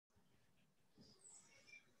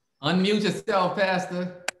Unmute yourself,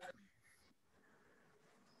 Pastor.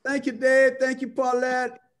 Thank you, Dave. Thank you,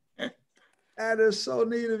 Paulette. That is so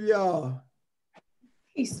neat of y'all.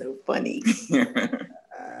 He's so funny.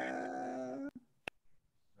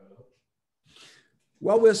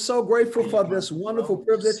 Well, we're so grateful for this wonderful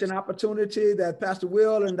privilege and opportunity that Pastor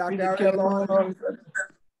Will and Dr. Ariel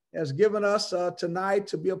has given us tonight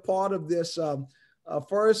to be a part of this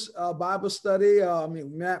first Bible study,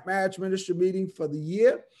 marriage ministry meeting for the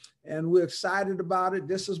year. And we're excited about it.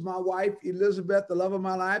 This is my wife, Elizabeth, the love of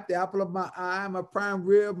my life, the apple of my eye, my prime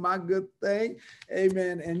rib, my good thing.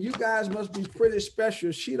 Amen. And you guys must be pretty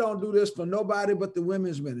special. She don't do this for nobody but the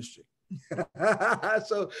women's ministry.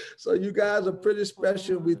 So you guys are pretty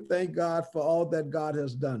special. We thank God for all that God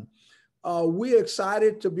has done. We're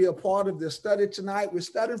excited to be a part of this study tonight. We're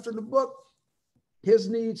studying from the book, His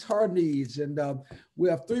Needs, Her Needs. And we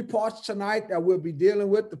have 3 parts tonight that we'll be dealing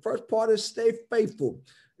with. The first part is Stay Faithful.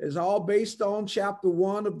 It's all based on chapter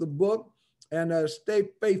 1 of the book, and stay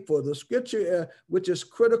faithful. The scripture, which is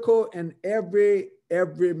critical in every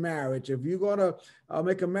marriage. If you're going to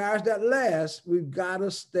make a marriage that lasts, we've got to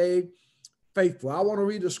stay faithful. I want to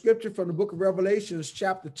read the scripture from the book of Revelations,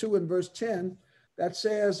 chapter 2 and verse 10, that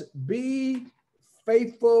says, be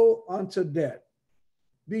faithful unto death.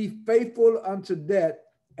 Be faithful unto death,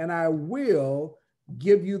 and I will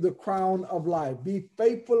give you the crown of life. Be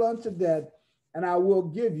faithful unto death, and I will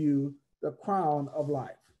give you the crown of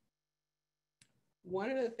life. One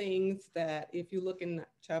of the things that, if you look in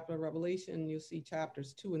chapter of Revelation, you'll see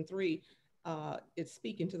chapters 2 and 3, it's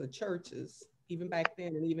speaking to the churches, even back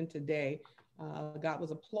then and even today. God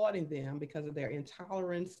was applauding them because of their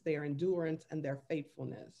intolerance, their endurance, and their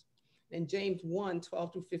faithfulness. And James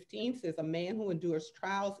 1:12-15 says, a man who endures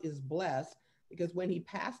trials is blessed, because when he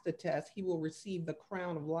passed the test, he will receive the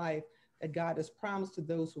crown of life that God has promised to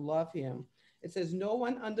those who love him. It says, no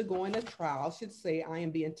one undergoing a trial should say, I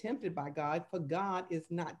am being tempted by God, for God is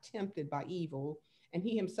not tempted by evil, and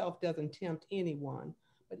he himself doesn't tempt anyone.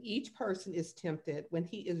 But each person is tempted when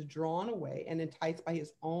he is drawn away and enticed by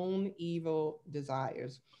his own evil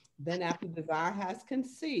desires. Then after desire has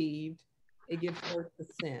conceived, it gives birth to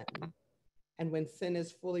sin. And when sin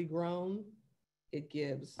is fully grown, it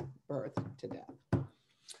gives birth to death.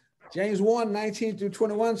 James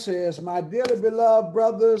 1:19-21 says, my dearly beloved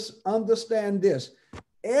brothers, understand this.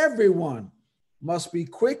 Everyone must be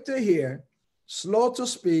quick to hear, slow to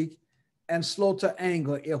speak, and slow to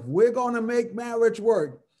anger. If we're going to make marriage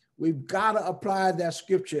work, we've got to apply that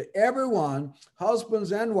scripture. Everyone,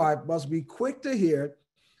 husbands and wives, must be quick to hear,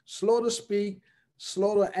 slow to speak,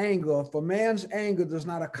 slow to anger, for man's anger does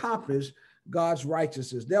not accomplish God's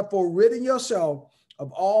righteousness. Therefore, ridding yourself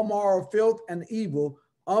of all moral filth and evil,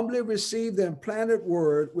 humbly receive the implanted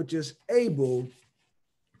word, which is able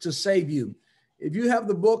to save you. If you have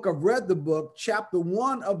the book, I've read the book, chapter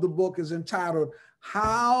 1 of the book is entitled,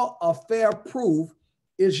 How Affair Proof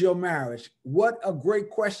is Your Marriage? What a great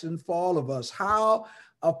question for all of us. How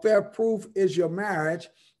affair proof is your marriage?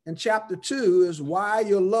 And chapter 2 is Why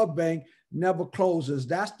Your Love Bank Never Closes.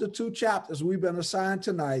 That's the 2 chapters we've been assigned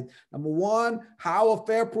tonight. Number 1, how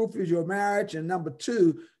affair proof is your marriage? And number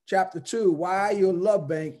 2, chapter 2, Why Your Love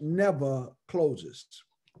Bank Never Closes.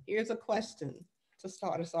 Here's a question to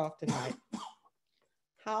start us off tonight.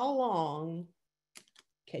 How long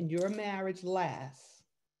can your marriage last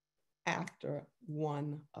after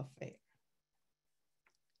one affair?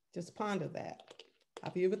 Just ponder that.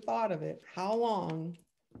 Have you ever thought of it? How long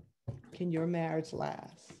can your marriage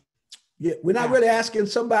last? Yeah, we're not really asking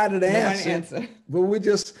somebody to answer, but we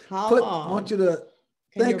just want you to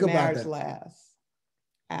think about that. Can your marriage last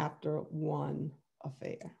after one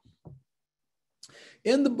affair?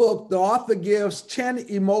 In the book, the author gives 10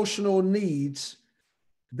 emotional needs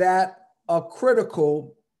that are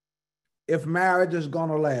critical if marriage is going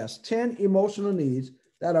to last. 10 emotional needs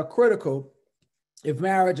that are critical if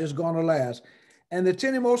marriage is going to last. And the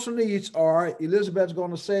 10 emotional needs are, Elizabeth's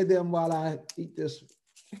going to say them while I eat this.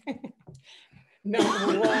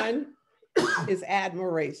 Number 1 is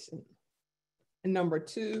admiration. And number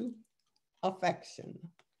 2, affection.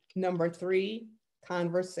 Number 3,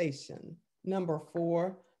 conversation. Number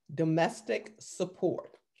 4, domestic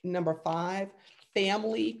support. Number 5,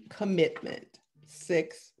 family commitment.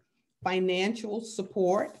 6, financial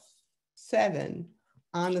support. 7,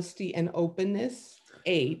 honesty and openness.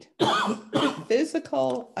 8,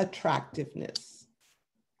 physical attractiveness.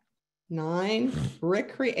 9,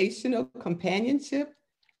 recreational companionship.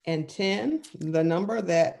 And 10, the number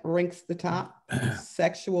that ranks the top,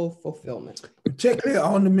 sexual fulfillment. Particularly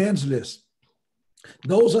on the men's list.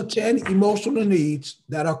 Those are 10 emotional needs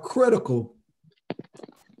that are critical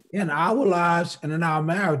in our lives and in our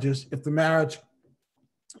marriages if the marriage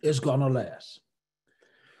is going to last.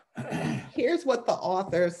 Here's what the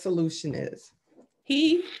author's solution is.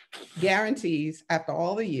 He guarantees, after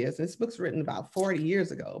all the years, this book's written about 40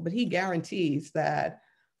 years ago, but he guarantees that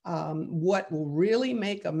what will really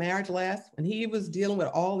make a marriage last, and he was dealing with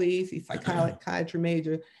all these, he's psychiatry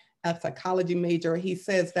major, a psychology major, he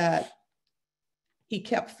says that he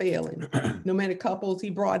kept failing. No matter couples he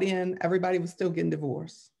brought in, everybody was still getting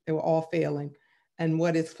divorced. They were all failing. And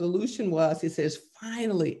what his solution was, he says,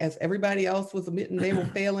 finally, as everybody else was admitting they were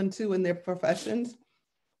failing too in their professions,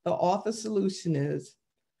 the author's solution is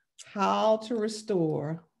how to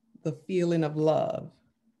restore the feeling of love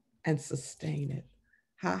and sustain it.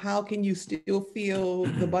 How can you still feel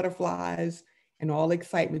the butterflies and all the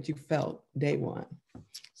excitement you felt day one?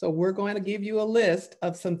 So we're going to give you a list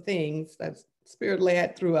of some things that's Spirit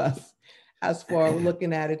led through us as far as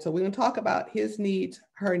looking at it. So we're going to talk about his needs,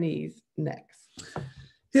 her needs next.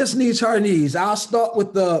 His needs, her needs. I'll start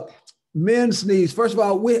with the men's needs. First of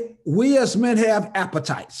all, we as men have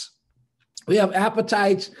appetites. We have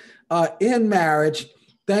appetites in marriage,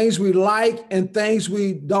 things we like and things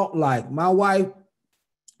we don't like. My wife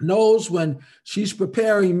knows when she's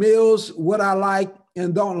preparing meals what I like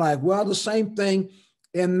and don't like. Well, the same thing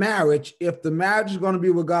in marriage. If the marriage is going to be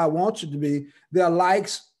what God wants it to be, there are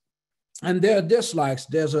likes and there are dislikes.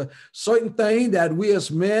 There's a certain thing that we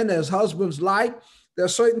as men, as husbands like.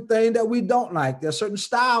 There's certain things that we don't like. There's certain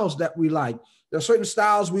styles that we like. There's certain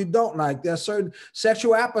styles we don't like. There's certain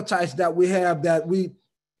sexual appetites that we have that we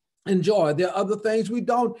enjoy. There are other things we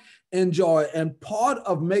don't enjoy. And part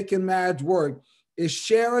of making marriage work is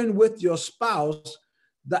sharing with your spouse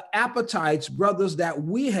the appetites, brothers, that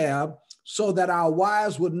we have so that our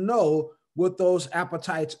wives would know what those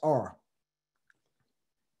appetites are.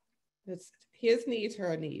 It's his needs,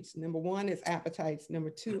 her needs. Number one is appetites.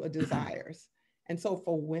 Number two are desires. And so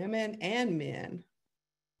for women and men,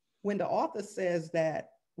 when the author says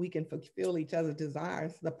that we can fulfill each other's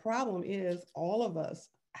desires, the problem is all of us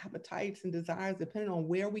appetites and desires, depending on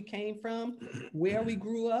where we came from, where we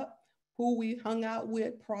grew up, who we hung out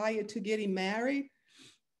with prior to getting married,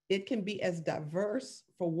 it can be as diverse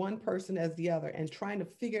for one person as the other. And trying to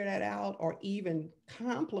figure that out or even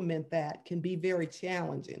complement that can be very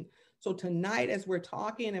challenging. So tonight, as we're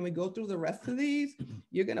talking and we go through the rest of these,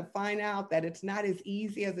 you're going to find out that it's not as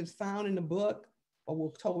easy as it's found in the book, but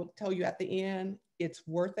we'll tell you at the end, it's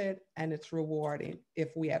worth it and it's rewarding if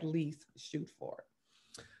we at least shoot for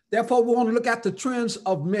it. Therefore, we want to look at the trends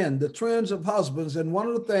of men, the trends of husbands. And one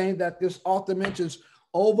of the things that this author mentions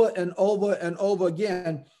over and over and over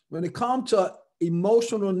again, when it comes to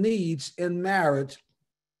emotional needs in marriage,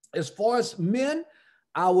 as far as men,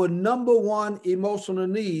 our number one emotional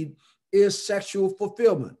need is sexual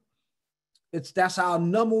fulfillment. That's our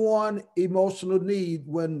number one emotional need.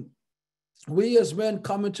 When we as men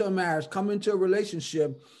come into a marriage, come into a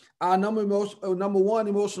relationship, our number one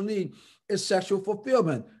emotional need is sexual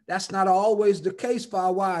fulfillment. That's not always the case for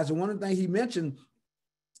our wives. And one of the things he mentioned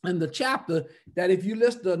in the chapter, that if you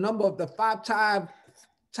list the number of the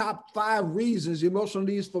top five reasons emotional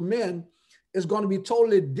needs for men, is going to be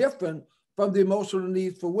totally different from the emotional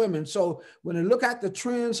needs for women. So when you look at the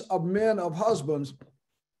trends of men, of husbands,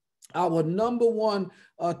 our number one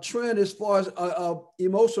trend as far as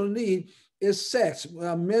emotional need is sex.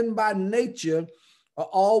 Men by nature are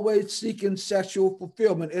always seeking sexual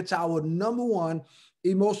fulfillment. It's our number one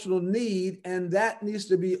emotional need, and that needs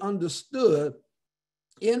to be understood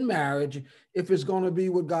in marriage if it's going to be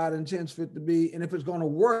what God intends for it to be, and if it's going to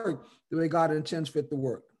work the way God intends for it to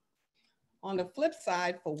work. On the flip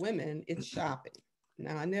side, for women, it's shopping.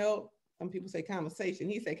 Now, I know some people say conversation.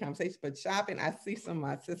 He said conversation, but shopping, I see some of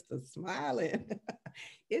my sisters smiling.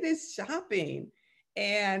 It is shopping.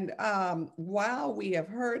 And while we have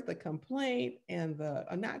heard the complaint and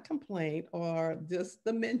not complaint, or just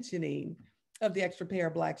the mentioning of the extra pair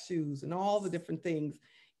of black shoes and all the different things,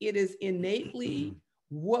 it is innately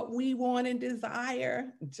what we want and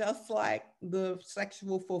desire, just like the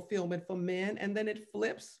sexual fulfillment for men. And then it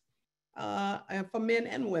flips. And for men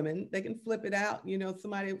and women, they can flip it out. You know,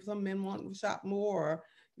 some men want to shop more,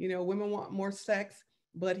 or, women want more sex.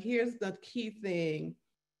 But here's the key thing.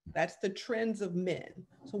 That's the trends of men.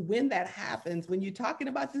 So when that happens, when you're talking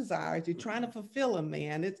about desires, you're trying to fulfill a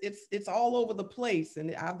man, it's all over the place.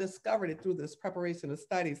 And I've discovered it through this preparation of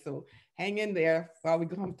study. So hang in there while we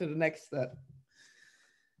come to the next step.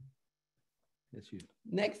 That's you.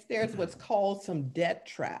 Next, there's what's called some debt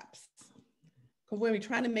traps. Because when we're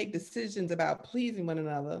trying to make decisions about pleasing one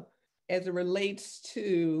another, as it relates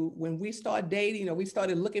to when we start dating or we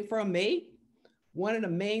started looking for a mate, one of the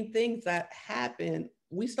main things that happened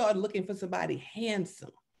we start looking for somebody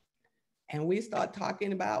handsome. And we start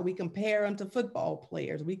talking about, we compare them to football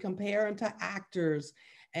players, we compare them to actors.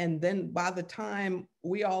 And then by the time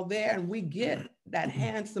we all there and we get that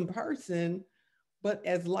handsome person, but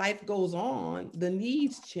as life goes on, the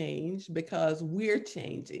needs change because we're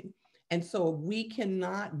changing. And so we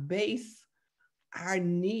cannot base our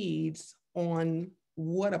needs on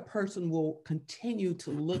what a person will continue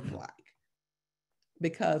to look like,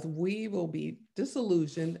 because we will be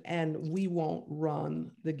disillusioned and we won't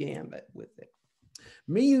run the gambit with it.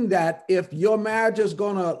 Meaning that if your marriage is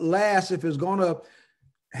going to last, if it's going to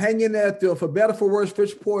hang in there through, for better, for worse, for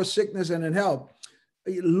poor, sickness, and in health,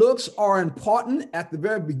 looks are important at the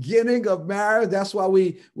very beginning of marriage. That's why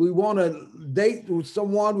we want to date with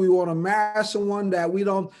someone. We want to marry someone that we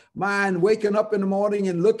don't mind waking up in the morning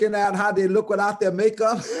and looking at how they look without their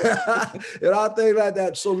makeup and all things like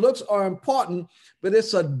that. So looks are important, but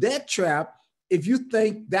it's a debt trap if you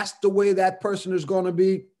think that's the way that person is going to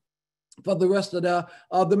be for the rest of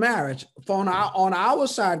the marriage. On our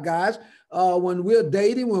side, guys, when we're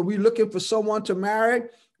dating, when we're looking for someone to marry,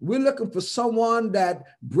 we're looking for someone that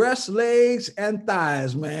breasts, legs, and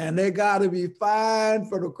thighs, man. They got to be fine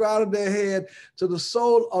from the crown of their head to the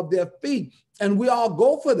sole of their feet. And we all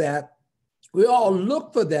go for that. We all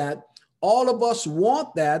look for that. All of us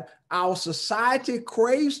want that. Our society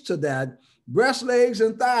craves to that, breasts, legs,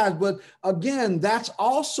 and thighs. But again, that's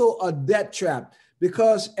also a debt trap,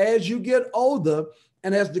 because as you get older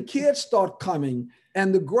and as the kids start coming,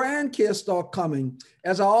 and the grandkids start coming,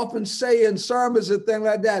 as I often say in sermons and things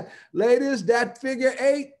like that, ladies, that figure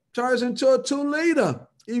 8 turns into a 2-liter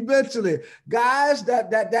eventually. Guys,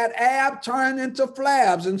 that ab turn into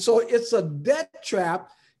flabs. And so it's a debt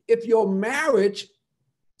trap if your marriage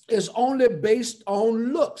is only based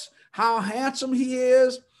on looks, how handsome he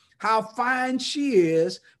is, how fine she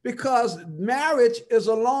is, because marriage is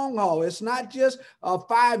a long haul. It's not just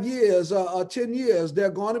 5 years or 10 years. There are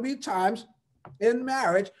going to be times in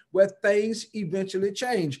marriage where things eventually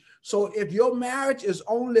change. So if your marriage is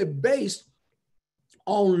only based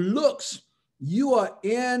on looks, you are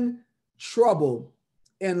in trouble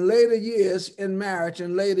in later years in marriage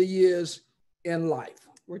and later years in life.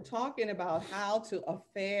 We're talking about how to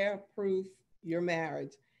affair-proof your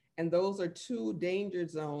marriage. And those are 2 danger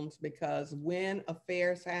zones, because when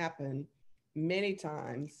affairs happen, many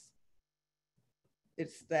times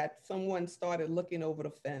it's that someone started looking over the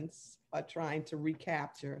fence or trying to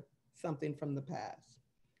recapture something from the past.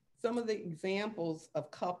 Some of the examples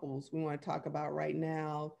of couples we want to talk about right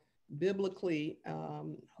now, biblically,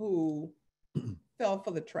 who fell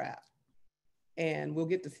for the trap. And we'll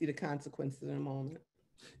get to see the consequences in a moment.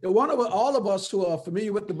 All of us who are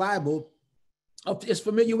familiar with the Bible is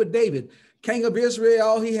familiar with David, king of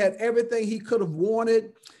Israel. He had everything he could have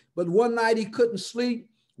wanted, but one night he couldn't sleep,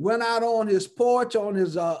 went out on his porch, on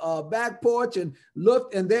his back porch, and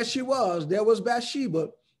looked, and there she was. There was Bathsheba,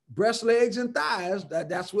 breast, legs, and thighs.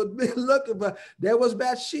 That's what we're looking for. There was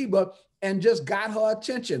Bathsheba, and just got her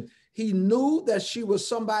attention. He knew that she was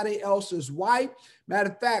somebody else's wife. Matter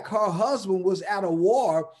of fact, her husband was at a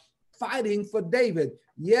war fighting for David.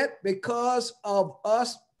 Yet because of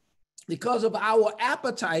our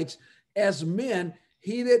appetites as men,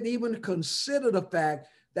 he didn't even consider the fact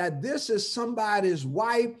that this is somebody's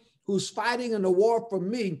wife who's fighting in the war for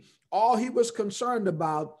me. All he was concerned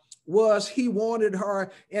about was he wanted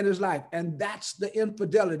her in his life. And that's the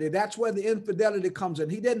infidelity. That's where the infidelity comes in.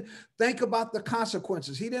 He didn't think about the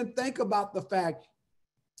consequences. He didn't think about the fact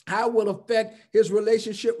how it will affect his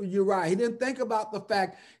relationship with Uriah. He didn't think about the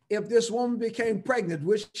fact if this woman became pregnant,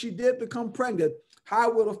 which she did become pregnant, how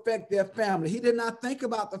it would affect their family. He did not think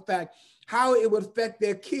about the fact how it would affect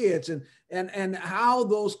their kids and how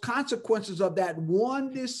those consequences of that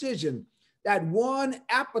one decision, that one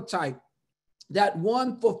appetite, that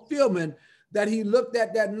one fulfillment that he looked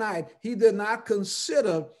at that night. He did not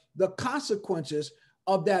consider the consequences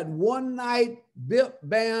of that one night, bip,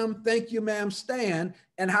 bam, thank you, ma'am, stand,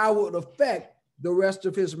 and how it would affect the rest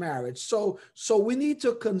of his marriage. So we need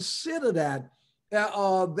to consider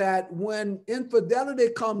that when infidelity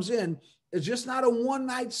comes in, it's just not a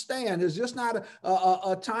one-night stand. It's just not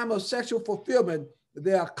a time of sexual fulfillment.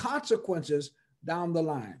 There are consequences down the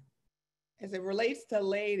line. As it relates to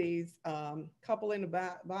ladies, couple in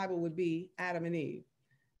the Bible would be Adam and Eve.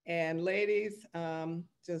 And ladies,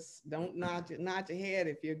 just don't nod your head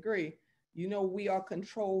if you agree. You know, we are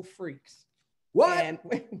control freaks. What? And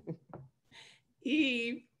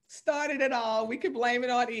Eve started it all. We could blame it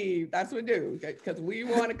on Eve. That's what we do, because we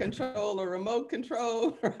want to control a remote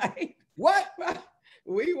control, right? What?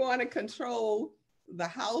 We want to control the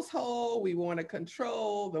household. We want to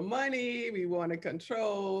control the money. We want to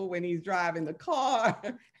control when he's driving the car.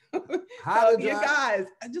 So you guys,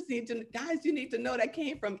 you need to know that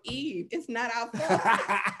came from Eve. It's not our fault.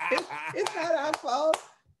 It's not our fault.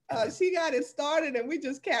 She got it started and we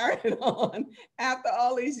just carried it on after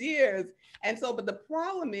all these years. And so, but the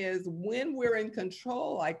problem is when we're in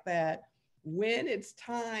control like that, when it's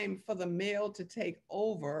time for the male to take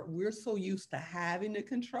over, we're so used to having the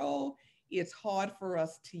control, it's hard for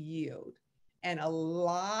us to yield. And a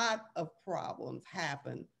lot of problems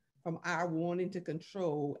happen from our wanting to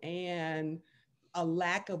control and a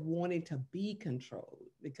lack of wanting to be controlled.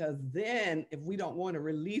 Because then if we don't want to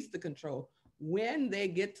release the control, when they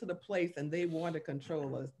get to the place and they want to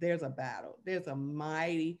control us, there's a battle. There's a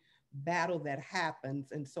mighty battle that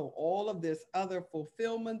happens. And so all of this other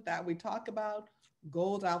fulfillment that we talk about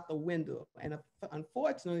goes out the window. And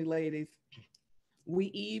unfortunately, ladies, we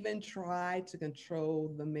even try to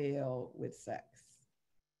control the male with sex.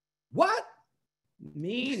 What?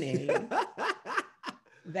 Meaning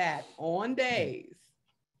that on days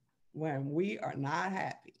when we are not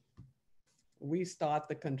happy, we start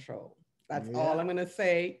the control. That's all I'm going to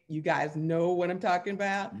say. You guys know what I'm talking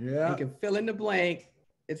about. Yeah. You can fill in the blank.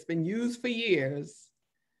 It's been used for years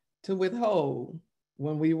to withhold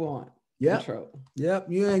when we want control. Yep.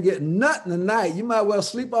 You ain't getting nothing tonight. You might well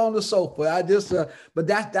sleep on the sofa. But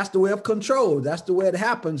that's the way of control. That's the way it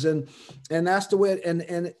happens. And that's the way,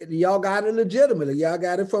 and y'all got it legitimately. Y'all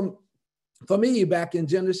got it from Eve back in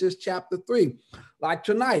Genesis chapter 3. Like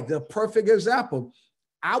tonight, the perfect example.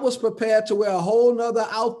 I was prepared to wear a whole nother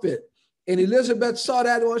outfit. And Elizabeth saw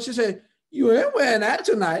that one. She said, "You ain't wearing that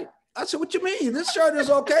tonight." I said, "What you mean? This shirt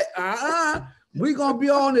is okay." We're going to be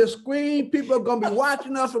on the screen. People are going to be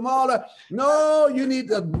watching us from all the, no, you need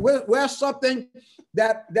to wear something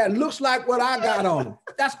that looks like what I got on.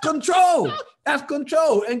 That's control. That's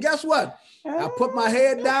control. And guess what? I put my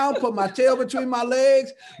head down, put my tail between my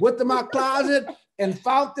legs, went to my closet and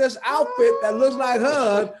found this outfit that looks like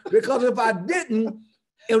her, because if I didn't,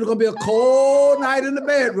 it was going to be a cold night in the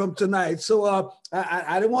bedroom tonight. So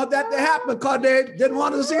I didn't want that to happen because they didn't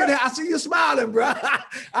want to see it. I see you smiling, bro.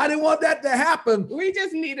 I didn't want that to happen. We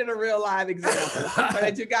just needed a real live example so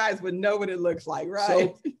that you guys would know what it looks like,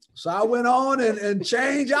 right? So I went on and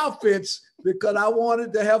changed outfits because I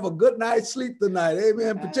wanted to have a good night's sleep tonight.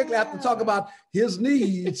 Amen. Particularly after talk about his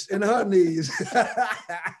needs and her needs.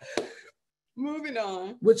 Moving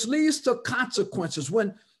on. Which leads to consequences.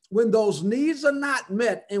 When those needs are not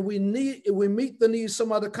met and we meet the needs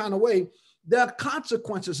some other kind of way, there are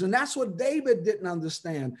consequences. And that's what David didn't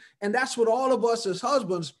understand. And that's what all of us as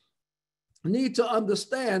husbands need to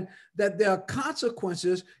understand, that there are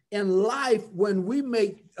consequences in life when we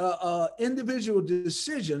make individual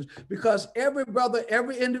decisions, because every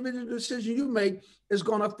individual decision you make is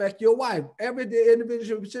going to affect your wife. Every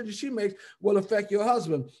individual decision she makes will affect your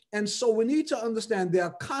husband. And so we need to understand there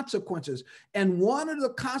are consequences. And one of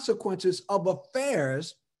the consequences of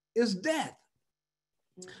affairs is death.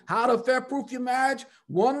 How to affair-proof your marriage?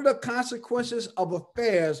 One of the consequences of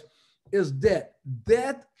affairs is death.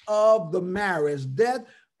 Death of the marriage, death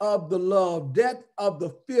of the love, death of the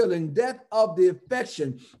feeling, death of the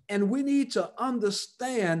affection. And we need to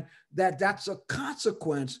understand that that's a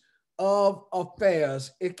consequence of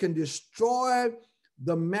affairs. It can destroy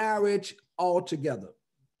the marriage altogether.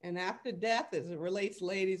 And after death, as it relates,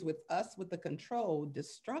 ladies, with us, with the control,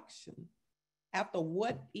 destruction. After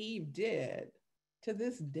what Eve did, to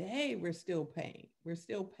this day, we're still paying. We're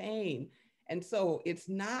still paying. And so it's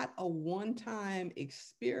not a one-time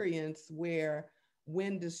experience where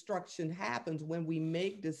when destruction happens, when we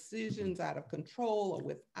make decisions out of control or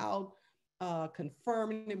without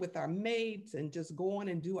confirming it with our mates and just go on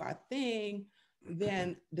and do our thing,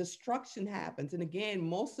 then destruction happens. And again,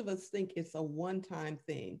 most of us think it's a one-time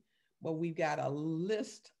thing, but we've got a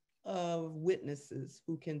list of witnesses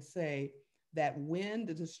who can say that when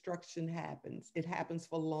the destruction happens, it happens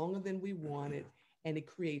for longer than we wanted, and it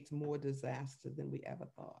creates more disaster than we ever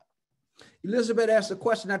thought. Elizabeth asked a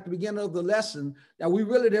question at the beginning of the lesson that we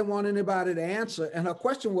really didn't want anybody to answer. And her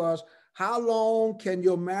question was, how long can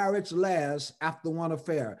your marriage last after one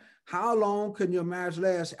affair? How long can your marriage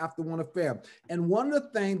last after one affair? And one of the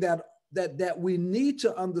things that we need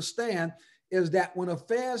to understand is that when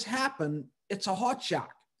affairs happen, it's a heart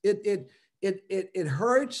shock. It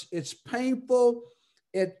hurts, it's painful,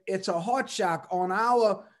 it's a heart shock on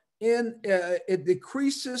our end. It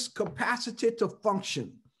decreases capacity to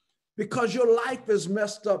function because your life is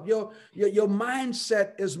messed up. Your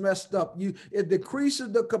mindset is messed up. It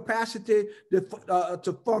decreases the capacity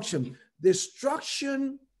to function.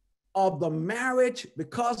 Destruction of the marriage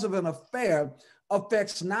because of an affair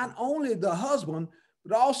affects not only the husband,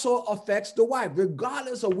 but also affects the wife,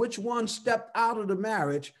 regardless of which one stepped out of the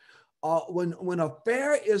marriage. When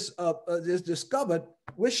affair is discovered,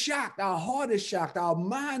 we're shocked. Our heart is shocked. Our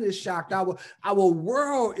mind is shocked. Our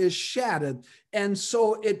world is shattered. And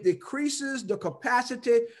so it decreases the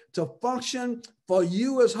capacity to function for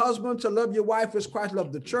you as husband to love your wife as Christ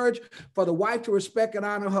loved the church, for the wife to respect and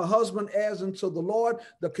honor her husband as unto the Lord.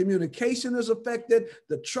 The communication is affected.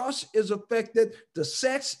 The trust is affected. The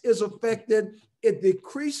sex is affected. It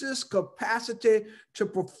decreases capacity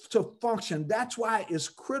to function. That's why it's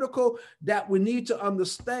critical that we need to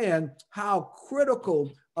understand how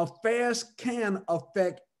critical affairs can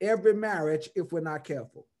affect every marriage if we're not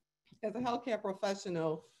careful. As a healthcare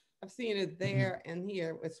professional, I've seen it there and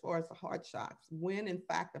here as far as the heart shocks. When in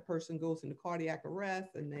fact a person goes into cardiac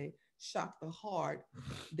arrest and they shock the heart,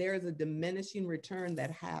 there is a diminishing return that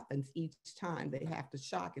happens each time they have to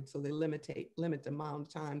shock it. So they limit the amount of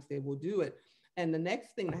times they will do it. And the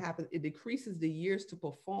next thing that happens, it decreases the years to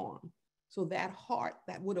perform. So that heart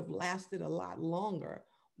that would have lasted a lot longer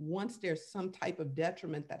once there's some type of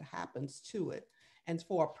detriment that happens to it. And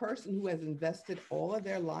for a person who has invested all of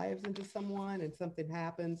their lives into someone and something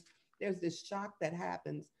happens, there's this shock that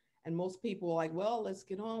happens. And most people are like, well, let's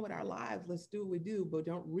get on with our lives. Let's do what we do, but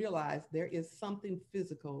don't realize there is something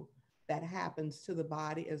physical that happens to the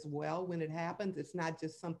body as well. When it happens, it's not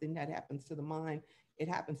just something that happens to the mind. It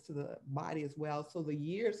happens to the body as well. So the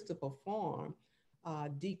years to perform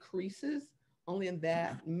decreases, only in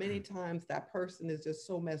that many times that person is just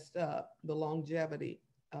so messed up, the longevity,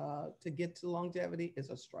 to get to longevity is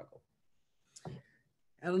a struggle.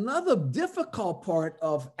 And another difficult part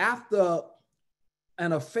of after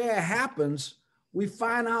an affair happens, we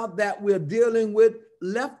find out that we're dealing with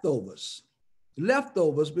leftovers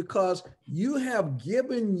because you have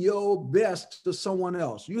given your best to someone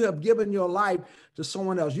else. You have given your life to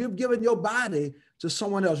someone else. You've given your body to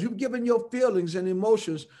someone else. You've given your feelings and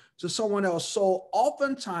emotions to someone else. So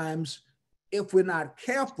oftentimes, if we're not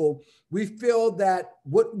careful, we feel that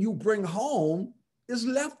what you bring home is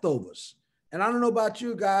leftovers. And I don't know about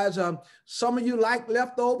you guys. Some of you like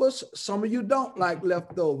leftovers. Some of you don't like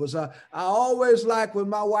leftovers. I always like when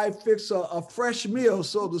my wife fixes a fresh meal,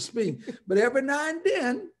 so to speak. But every now and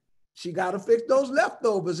then, she got to fix those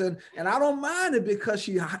leftovers. And I don't mind it because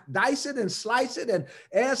she dice it and slice it and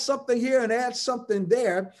add something here and add something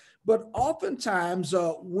there. But oftentimes,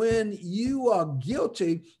 when you are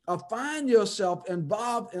guilty or find yourself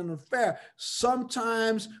involved in an affair,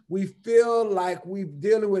 sometimes we feel like we're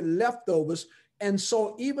dealing with leftovers. And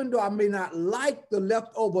so even though I may not like the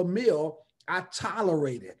leftover meal, I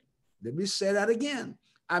tolerate it. Let me say that again.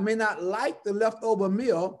 I may not like the leftover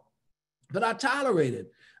meal, but I tolerate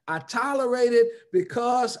it. I tolerate it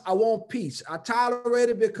because I want peace. I tolerate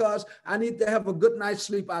it because I need to have a good night's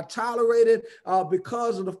sleep. I tolerate it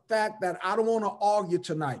because of the fact that I don't want to argue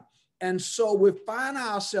tonight. And so we find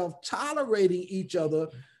ourselves tolerating each other,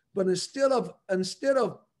 but instead of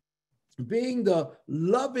being the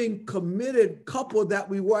loving, committed couple that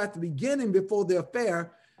we were at the beginning before the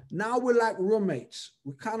affair, now we're like roommates.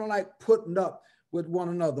 We're kind of like putting up with one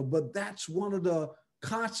another, but that's one of the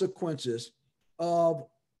consequences of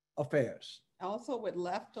affairs. Also with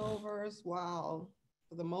leftovers, while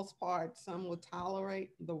for the most part, some will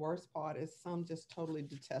tolerate, the worst part is some just totally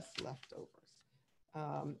detest leftovers.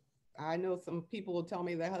 I know some people will tell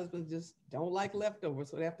me their husbands just don't like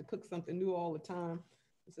leftovers, so they have to cook something new all the time.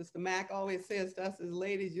 Sister Mac always says to us as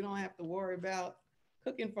ladies, you don't have to worry about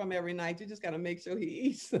cooking from every night. You just got to make sure he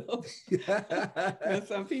eats. So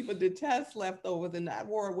some people detest leftovers, and that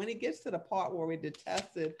word, when it gets to the part where we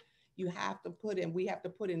detest it, we have to put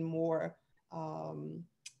in more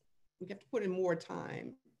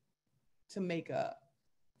time to make up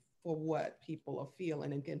for what people are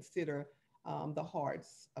feeling and consider the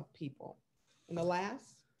hearts of people. And the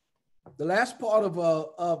last part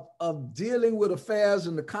of dealing with affairs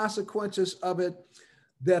and the consequences of it,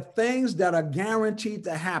 there are things that are guaranteed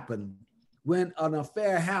to happen when an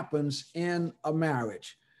affair happens in a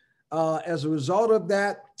marriage. As a result of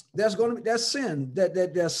that, there's sin,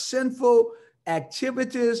 there's sinful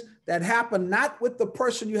activities that happen not with the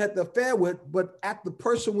person you had the affair with, but at the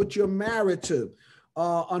person which you're married to.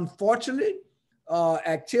 Unfortunately,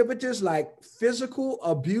 activities like physical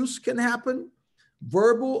abuse can happen,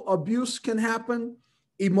 verbal abuse can happen,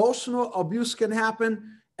 emotional abuse can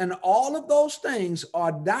happen, and all of those things are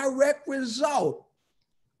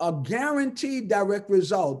a guaranteed direct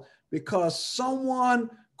result, because someone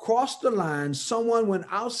crossed the line, someone went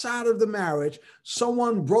outside of the marriage,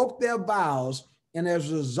 someone broke their vows, and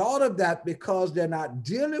as a result of that, because they're not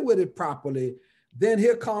dealing with it properly, then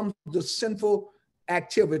here comes the sinful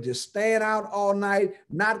activities, staying out all night,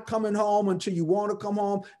 not coming home until you want to come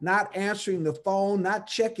home, not answering the phone, not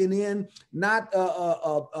checking in, not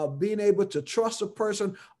being able to trust a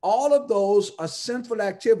person. All of those are sinful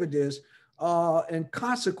activities and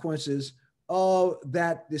consequences of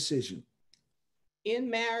that decision. In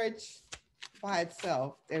marriage by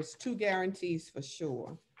itself, there's two guarantees for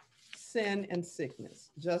sure: sin and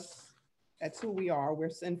sickness. Just that's who we are. We're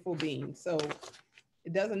sinful beings. So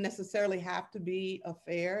it doesn't necessarily have to be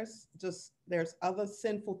affairs. Just there's other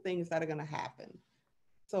sinful things that are going to happen.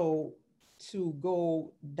 So to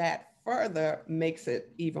go that further makes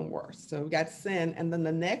it even worse. So we got sin. And then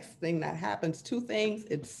the next thing that happens, two things,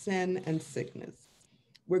 it's sin and sickness.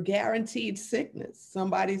 We're guaranteed sickness.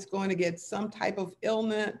 Somebody's going to get some type of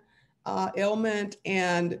ailment,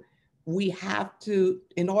 and we have to,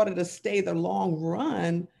 in order to stay the long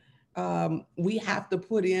run, we have to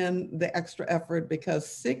put in the extra effort, because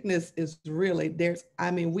sickness is really,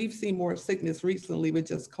 we've seen more sickness recently with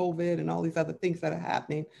just COVID and all these other things that are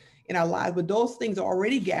happening in our lives, but those things are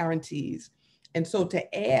already guarantees. And so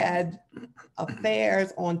to add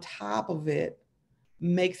affairs on top of it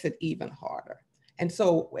makes it even harder. And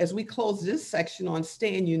so as we close this section on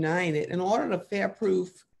staying united, in order to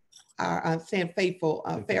fair-proof our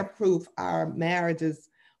marriages,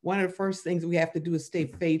 one of the first things we have to do is stay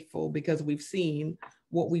faithful, because we've seen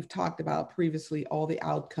what we've talked about previously, all the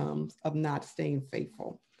outcomes of not staying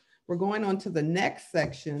faithful. We're going on to the next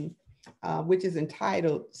section, which is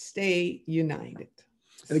entitled Stay United.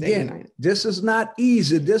 And again, this is not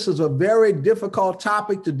easy. This is a very difficult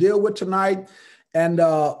topic to deal with tonight. And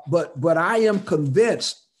but I am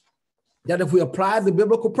convinced that if we apply the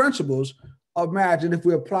biblical principles of marriage, and if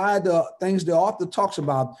we apply the things the author talks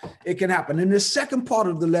about, it can happen. In this second part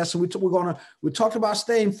of the lesson, we talked about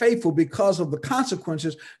staying faithful because of the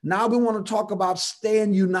consequences. Now we want to talk about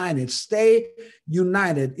staying united. Stay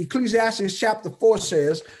united. Ecclesiastes chapter 4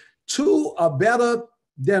 says, two are better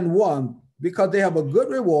than one, because they have a good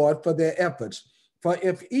reward for their efforts. For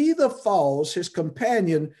if either falls, his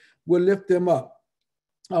companion will lift them up.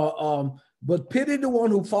 But pity the one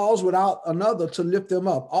who falls without another to lift them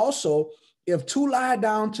up. Also, if two lie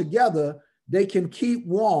down together, they can keep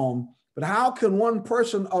warm. But how can one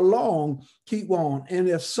person alone keep warm? And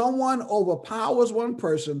if someone overpowers one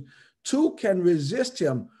person, two can resist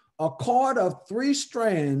him. A cord of three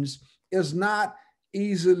strands is not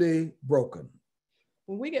easily broken.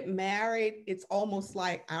 When we get married, it's almost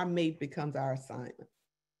like our mate becomes our assignment.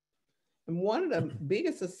 And one of the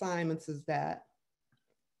biggest assignments is that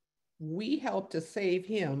we help to save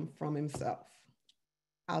him from himself.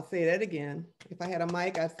 I'll say that again. If I had a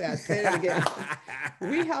mic, I'd say it again.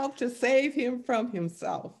 We help to save him from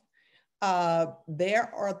himself.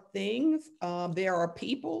 There are things, there are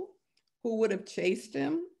people who would have chased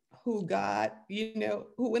him, who God, who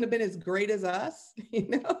wouldn't have been as great as us,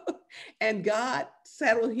 and God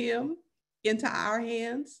settled him into our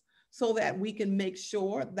hands so that we can make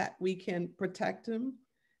sure that we can protect him,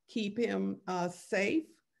 keep him safe,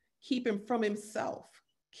 keep him from himself,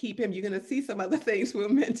 keep him. You're going to see some other things we'll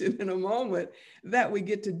mention in a moment that we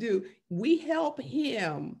get to do. We help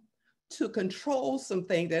him to control some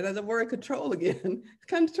things. There's a word, control again,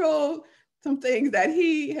 control some things that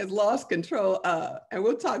he has lost control of. And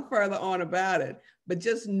we'll talk further on about it. But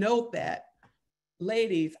just note that,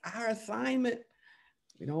 ladies, our assignment,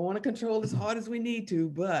 we don't want to control as hard as we need to,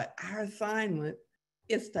 but our assignment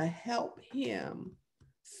is to help him,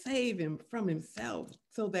 save him from himself,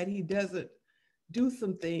 so that he doesn't do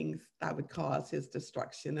some things that would cause his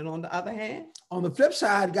destruction. And on the other hand, on the flip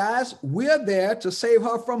side, guys, we're there to save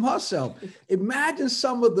her from herself. Imagine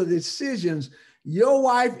some of the decisions your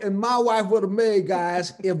wife and my wife would have made,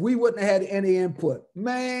 guys, if we wouldn't have had any input.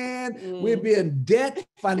 Man, we'd be in debt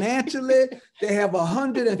financially. They have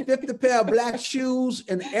 150 pair of black shoes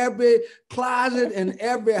in every closet in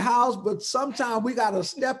every house. But sometimes we got to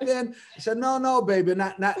step in and say, no, baby,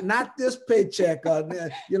 not this paycheck. Not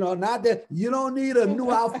that. You don't need a new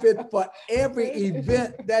outfit for every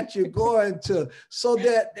event that you're going to. So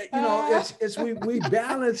that, we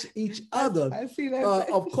balance each other. I see that.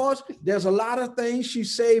 Of course, there's a lot of things she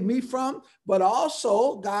saved me from, but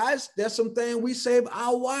also, guys, there's some things we save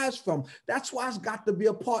our wives from. That's why it's got to be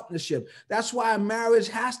a partnership. That's why marriage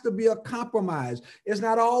has to be a compromise. It's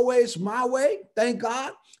not always my way, thank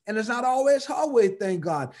God, and it's not always her way, thank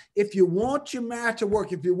God. If you want your marriage to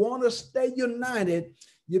work, if you want to stay united,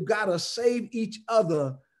 you've got to save each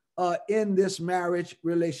other in this marriage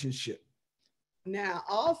relationship. Now,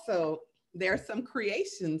 also, there are some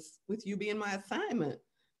creations with you being my assignment.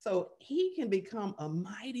 So he can become a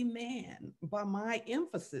mighty man by my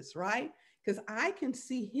emphasis, right? Because I can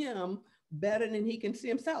see him better than he can see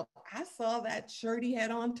himself. I saw that shirt he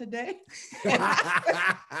had on today. And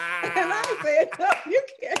I said, no, you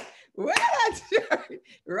can't wear that shirt,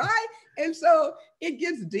 right? And so it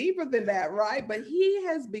gets deeper than that, right? But he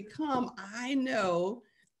has become, I know,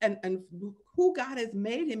 and who God has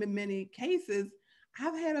made him in many cases,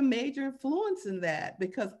 I've had a major influence in that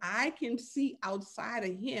because I can see outside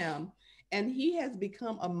of him, and he has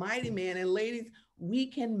become a mighty man. And ladies, we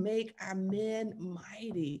can make our men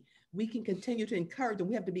mighty. We can continue to encourage them.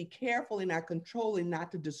 We have to be careful in our controlling, not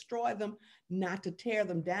to destroy them, not to tear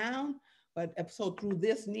them down. But so through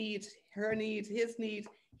this needs, her needs, his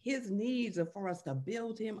needs are for us to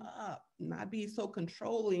build him up, not be so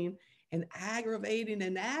controlling and aggravating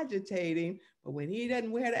and agitating. But when he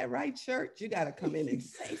doesn't wear that right shirt, you got to come in and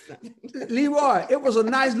say something. Leroy, it was a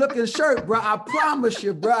nice looking shirt, bro. I promise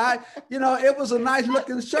you, bro. It was a nice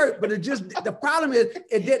looking shirt, but the problem is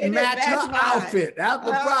it didn't match her outfit. That's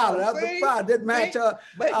the problem. That's the problem. It didn't match her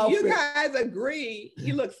but outfit. You guys agree,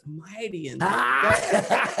 he looks mighty in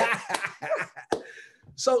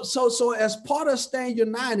So as part of staying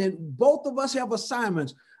united, both of us have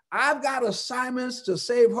assignments. I've got assignments to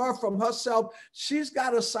save her from herself. She's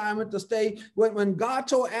got assignment to stay. When God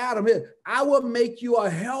told Adam, I will make you a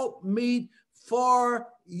helpmeet for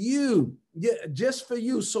you, just for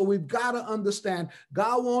you. So we've got to understand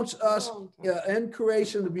God wants us in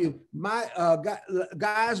creation to be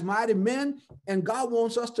guys, mighty men, and God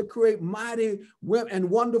wants us to create mighty women and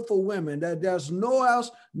wonderful women. That there's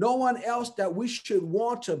no one else that we should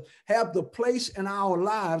want to have the place in our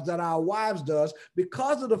lives that our wives does,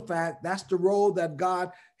 because of the fact that's the role that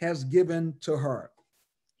God has given to her.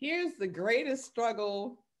 Here's the greatest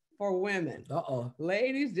struggle for women.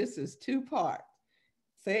 Ladies, this is two parts.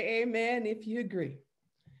 Say amen if you agree.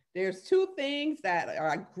 There's two things that are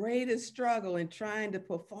our greatest struggle in trying to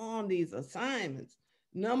perform these assignments.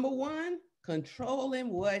 Number one, controlling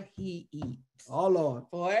what he eats. Oh, Lord.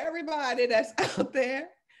 For everybody that's out there,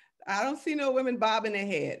 I don't see no women bobbing their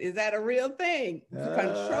head. Is that a real thing?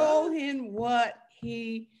 Controlling what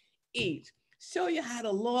he eats. Show you how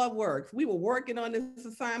the Lord works. We were working on this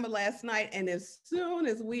assignment last night, and as soon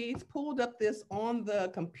as we pulled up this on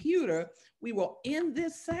the computer, we were in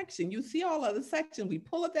this section. You see all of the sections. We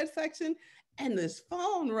pull up that section, and this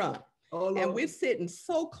phone rung. And we're sitting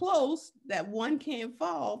so close that one can't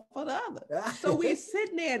fall for the other. So we're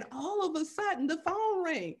sitting there, and all of a sudden, the phone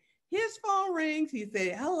rings. His phone rings. He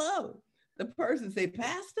said, hello. The person said,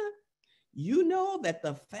 Pastor, you know that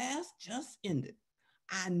the fast just ended.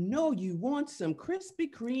 I know you want some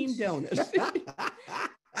Krispy Kreme donuts.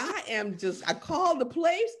 I called the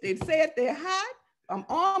place. They said they're hot. I'm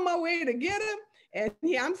on my way to get them. And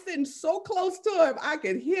I'm sitting so close to him, I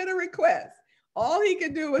could hear the request. All he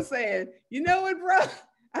could do was saying, you know what, bro?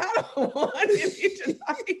 I don't want it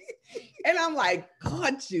tonight. And I'm like,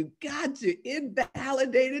 got you. It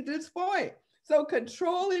validated this point. So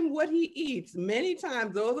controlling what he eats, many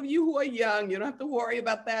times, those of you who are young, you don't have to worry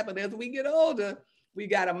about that. But as we get older, we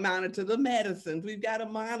got to monitor the medicines. We've got to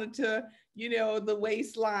monitor, the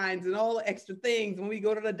waistlines and all the extra things when we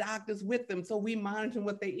go to the doctors with them. So we monitor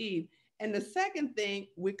what they eat. And the second thing,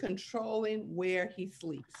 we're controlling where he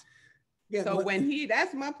sleeps. Yeah, so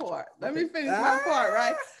that's my part. Let me finish my part,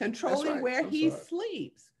 right? Controlling where he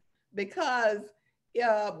sleeps. Because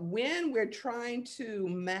when we're trying to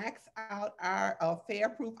max out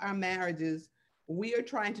fair-proof our marriages, we are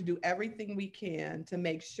trying to do everything we can to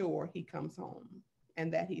make sure he comes home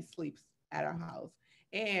and that he sleeps at our house,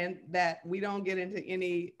 and that we don't get into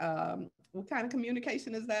any, what kind of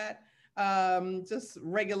communication is that? Just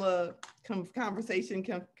regular conversation,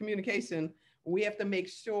 communication. We have to make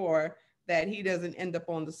sure that he doesn't end up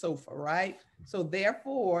on the sofa, right? So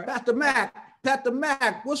therefore— Pastor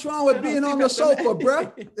Mac, what's wrong with being on the sofa,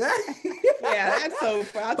 bro? Yeah, that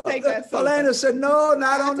sofa. I'll take that sofa. Elena said, no,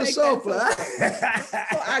 not on the sofa. So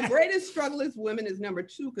our greatest struggle as women is number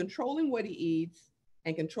two, controlling what he eats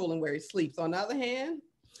and controlling where he sleeps. On the other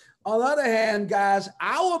hand, guys,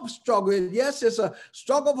 our struggle is, yes, it's a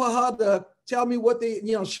struggle for her to tell me what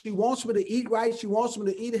she wants me to eat right. She wants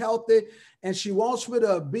me to eat healthy, and she wants me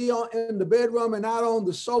to be in the bedroom and not on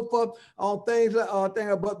the sofa on things.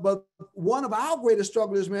 But one of our greatest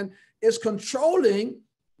struggles, man, is controlling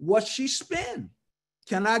what she spends.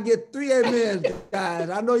 Can I get 3 amens, guys?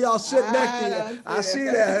 I know y'all sit next to you. I see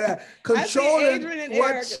that. Controlling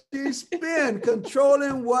what she spends.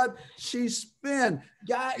 Controlling what she spends.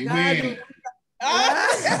 Guys,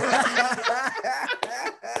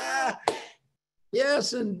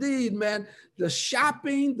 yes, indeed, man. The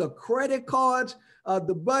shopping, the credit cards,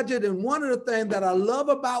 the budget. And one of the things that I love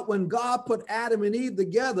about when God put Adam and Eve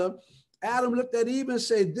together, Adam looked at Eve and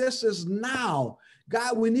said, this is now.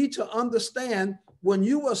 God, we need to understand when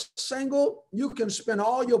you were single, you can spend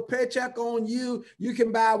all your paycheck on you. You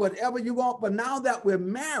can buy whatever you want. But now that we're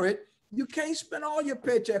married, you can't spend all your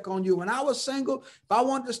paycheck on you. When I was single, if I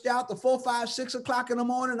wanted to stay out to 4, 5, 6 o'clock in the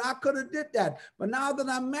morning, I could have did that. But now that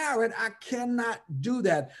I'm married, I cannot do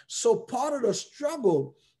that. So part of the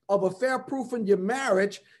struggle of affair-proofing your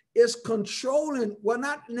marriage is controlling, well,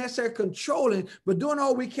 not necessarily controlling, but doing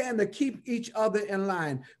all we can to keep each other in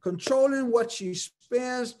line, controlling what she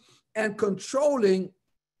spends and controlling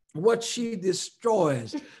what she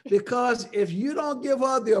destroys. Because if you don't give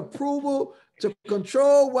her the approval to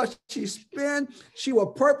control what she spends, she will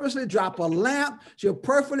purposely drop a lamp. She'll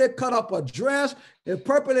purposely cut up a dress and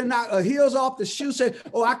purposely knock her heels off the shoe, say,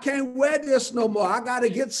 oh, I can't wear this no more. I got to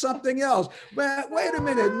get something else. But wait a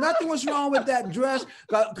minute, nothing was wrong with that dress.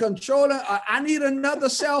 Controlling, I need another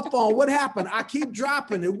cell phone. What happened? I keep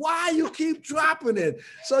dropping it. Why you keep dropping it?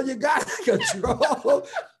 So you got to control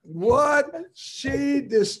what she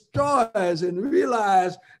destroys and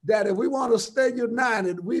realize that if we want to stay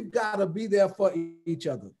united, we've got to be there for each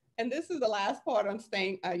other. And this is the last part on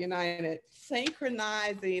staying united,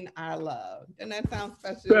 synchronizing our love. And that sounds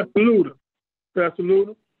special. Pastor Luter. Pastor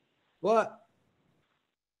Luter. What?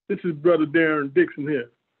 This is Brother Darren Dixon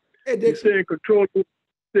here. Hey, Dixon. You're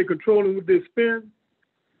saying controlling what they spend.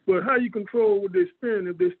 But how you control what they spend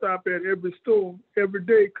if they stop at every store every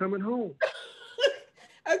day coming home?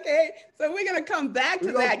 Okay, so we're going to come back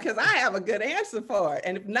to that because I have a good answer for it.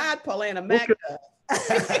 And if not, Paulina Mack does.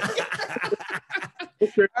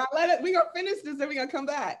 Okay. We're going to finish this and we're going to come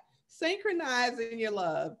back. Synchronizing your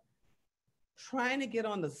love, trying to get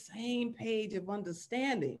on the same page of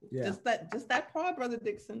understanding. Yeah. Just that part, Brother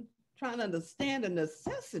Dixon, trying to understand the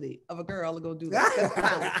necessity of a girl to go do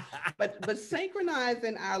that. but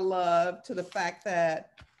synchronizing our love to the fact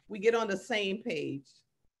that we get on the same page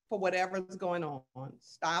for whatever's going on,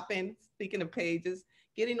 stopping, speaking of pages,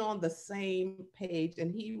 getting on the same page.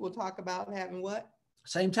 And he will talk about having what?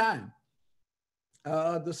 Same time.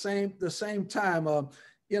 The same time.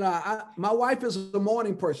 My wife is a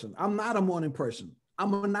morning person. I'm not a morning person.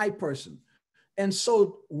 I'm a night person. And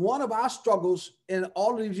so one of our struggles in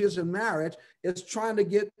all of these years of marriage is trying to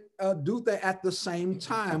get do that at the same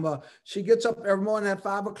time. She gets up every morning at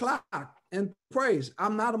 5 o'clock and prays.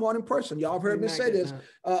 I'm not a morning person. Y'all have heard me say this.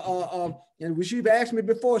 And she've asked me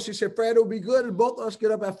before, she said, Fred, it would be good if both of us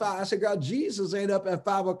get up at 5. I said, God, Jesus ain't up at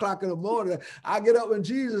 5 o'clock in the morning. I get up when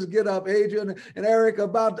Jesus get up, Adrian and Eric,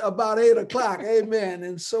 about 8 o'clock. Amen.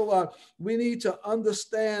 And so we need to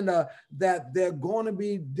understand that there are going to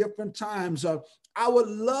be different times. I would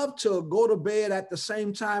love to go to bed at the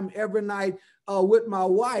same time every night with my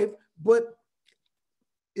wife, but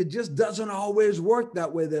it just doesn't always work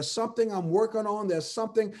that way. There's something I'm working on. There's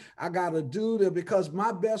something I got to do there because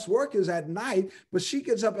my best work is at night, but she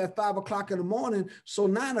gets up at 5 o'clock in the morning. So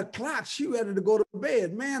 9 o'clock, she ready to go to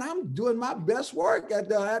bed. Man, I'm doing my best work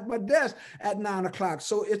at my desk at 9 o'clock.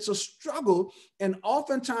 So it's a struggle. And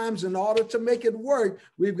oftentimes in order to make it work,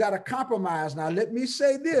 we've got to compromise. Now, let me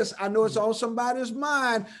say this. I know it's on somebody's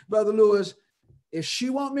mind, Brother Lewis. If she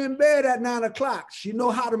want me in bed at 9 o'clock, she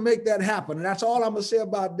know how to make that happen. And that's all I'm going to say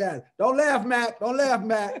about that. Don't laugh, Matt. Don't laugh,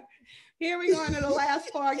 Matt. Here we go into the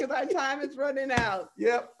last part because our time is running out.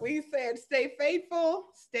 Yep. We said stay faithful,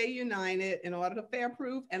 stay united in order to fair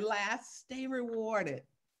proof. And last, stay rewarded.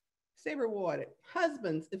 Stay rewarded.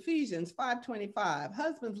 Husbands, Ephesians 5:25.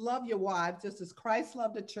 Husbands, love your wives just as Christ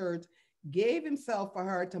loved the church, gave himself for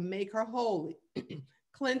her to make her holy.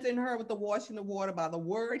 Cleansing her with the washing of water by the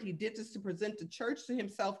word. He did this to present the church to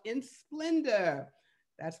himself in splendor.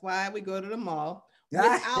 That's why we go to the mall.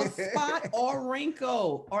 Without spot or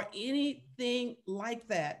wrinkle or anything like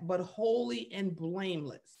that, but holy and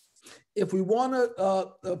blameless. If we want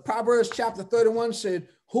to, Proverbs chapter 31 said,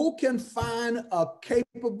 who can find a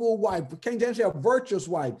capable wife? King James said a virtuous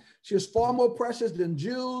wife. She is far more precious than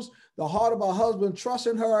jewels. The heart of her husband trusts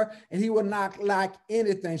in her, and he will not lack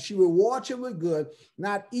anything. She will watch him with good,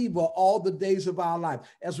 not evil, all the days of our life.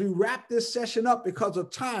 As we wrap this session up because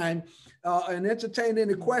of time and entertain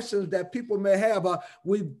any questions that people may have,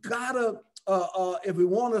 we've got to, if we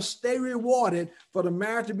want to stay rewarded for the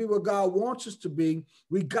marriage to be what God wants us to be,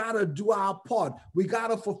 we got to do our part. We got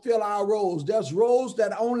to fulfill our roles. There's roles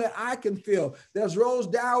that only I can fill. There's roles,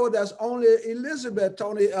 Darryl, that's only Elizabeth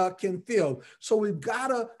can fill. So we've got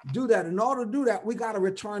to do that. In order to do that, we got to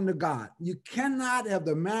return to God. You cannot have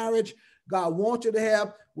the marriage God wants you to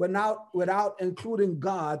have without including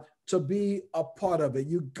God to be a part of it.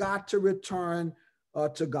 You got to return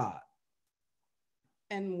to God.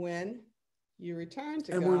 And when You return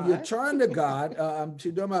to and God. when you turn to God,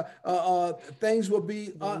 things will be.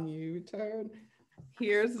 When you return,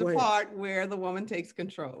 here's the Go ahead. part where the woman takes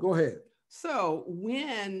control. Go ahead. So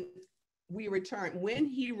when we return, when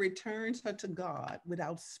he returns her to God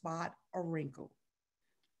without spot or wrinkle,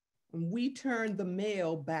 when we turn the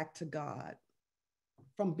male back to God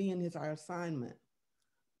from being our assignment,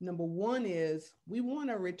 number one is we want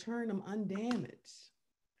to return them undamaged.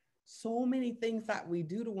 So many things that we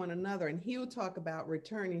do to one another, and he'll talk about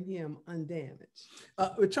returning him undamaged.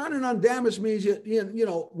 Returning undamaged means,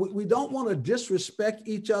 we don't want to disrespect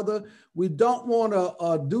each other. We don't want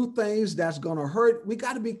to do things that's going to hurt. We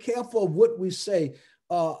got to be careful of what we say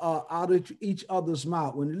out of each other's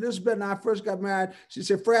mouth. When Elizabeth and I first got married, she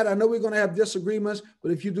said, Fred, I know we're going to have disagreements,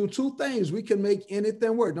 but if you do two things, we can make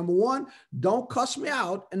anything work. Number one, don't cuss me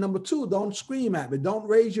out. And number two, don't scream at me. Don't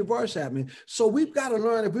raise your voice at me. So we've got to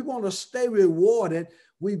learn, if we want to stay rewarded,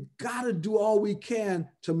 we've got to do all we can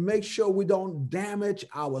to make sure we don't damage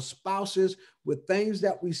our spouses with things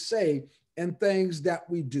that we say and things that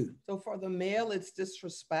we do. So for the male, it's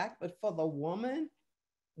disrespect, but for the woman,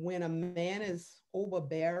 when a man is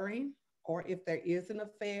overbearing, or if there is an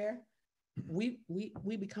affair, we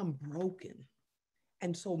become broken.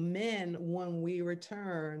 And so men, when you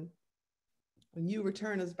return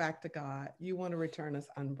us back to God, you want to return us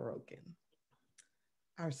unbroken.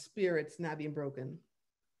 Our spirit's not being broken.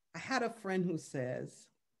 I had a friend who says,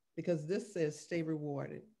 because this says stay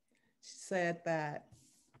rewarded, she said that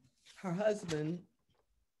her husband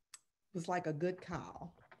was like a good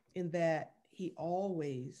cow in that he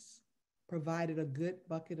always provided a good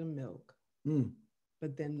bucket of milk,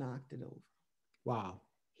 but then knocked it over. Wow.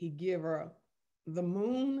 He'd give her the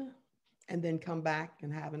moon and then come back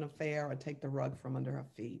and have an affair or take the rug from under her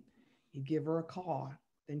feet. He'd give her a car,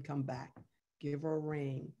 then come back, give her a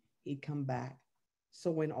ring, he'd come back.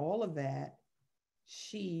 So in all of that,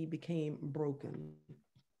 she became broken.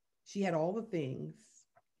 She had all the things,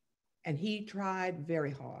 and he tried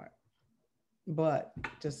very hard. But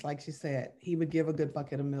just like she said, he would give a good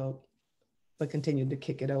bucket of milk, but continued to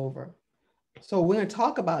kick it over. So we're going to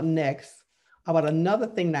talk about next about another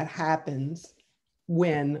thing that happens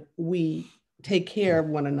when we take care of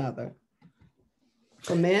one another.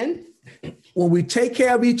 For men, when we take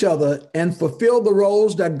care of each other and fulfill the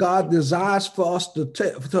roles that God desires for us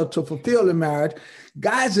to fulfill in marriage,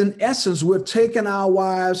 guys, in essence, we're taking our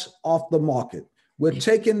wives off the market. We're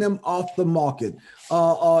taking them off the market.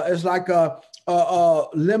 It's like a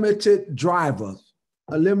limited driver.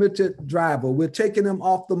 A limited driver. We're taking them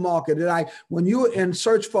off the market. Like when you're in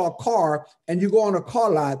search for a car and you go on a car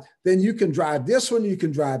lot, then you can drive this one, you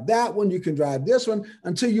can drive that one, you can drive this one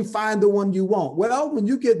until you find the one you want. Well, when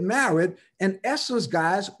you get married, in essence,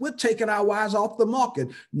 guys, we're taking our wives off the market.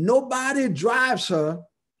 Nobody drives her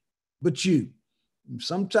but you.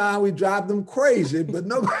 Sometimes we drive them crazy, but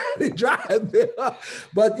nobody drives them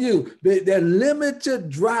but you. They're limited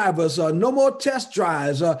drivers. No more test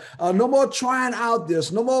drives. No more trying out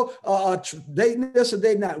this. No more dating this or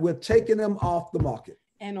dating that. We're taking them off the market.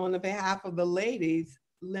 And on the behalf of the ladies,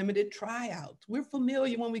 limited tryouts. We're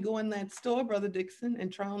familiar when we go in that store, Brother Dixon,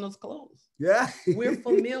 and try on those clothes. Yeah. We're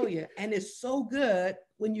familiar. And it's so good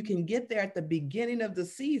when you can get there at the beginning of the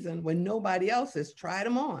season when nobody else has tried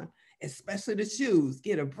them on. Especially the shoes,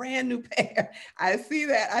 get a brand new pair. I see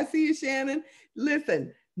that. I see you, Shannon.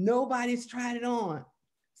 Listen, nobody's tried it on.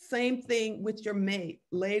 Same thing with your mate.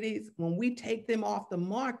 Ladies, when we take them off the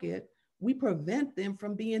market, we prevent them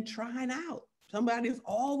from being tried out. Somebody's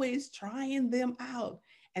always trying them out.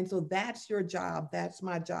 And so that's your job. That's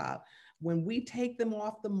my job. When we take them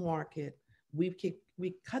off the market, we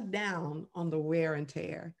cut down on the wear and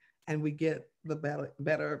tear, and we get the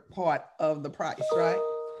better part of the price, right?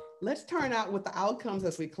 Let's turn out with the outcomes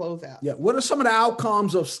as we close out. Yeah. What are some of the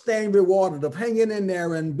outcomes of staying rewarded, of hanging in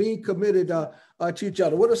there and being committed to each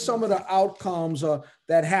other? What are some of the outcomes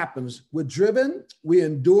that happens? We're driven, we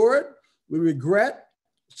endured, we regret,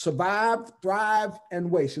 survive, thrive,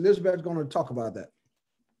 and waste. Elizabeth is going to talk about that.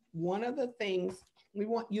 One of the things we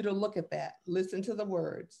want you to look at that, listen to the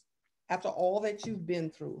words. After all that you've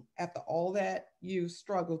been through, after all that you've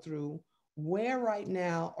struggled through, where right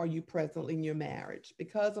now are you presently in your marriage?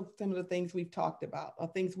 Because of some of the things we've talked about, or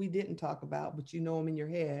things we didn't talk about, but you know them in your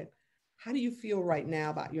head. How do you feel right now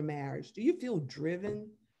about your marriage? Do you feel driven?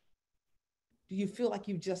 Do you feel like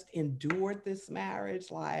you've just endured this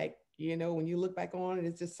marriage? Like, you know, when you look back on it,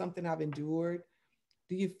 it's just something I've endured.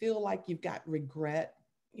 Do you feel like you've got regret?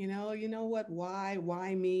 You know what?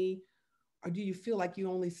 Why me? Or do you feel like you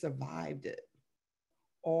only survived it?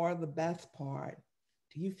 Or the best part,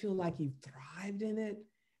 do you feel like you thrived in it?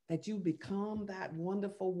 that you become that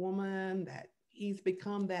wonderful woman, that he's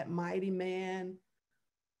become that mighty man,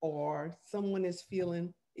 or someone is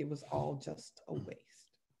feeling it was all just a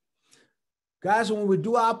waste. Guys, when we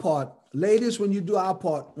do our part, ladies, when you do our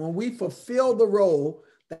part, when we fulfill the role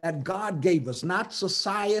that God gave us, not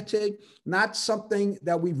society, not something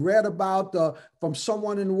that we've read about from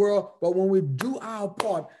someone in the world, but when we do our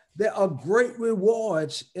part, there are great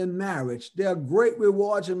rewards in marriage. There are great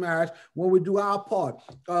rewards in marriage when we do our part.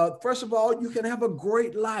 First of all, you can have a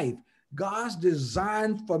great life. God's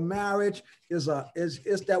design for marriage is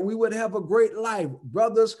that we would have a great life.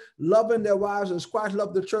 Brothers loving their wives as Christ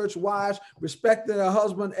loved the church, wives respecting their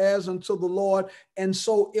husband as unto the Lord. And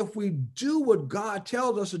so if we do what God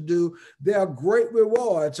tells us to do, there are great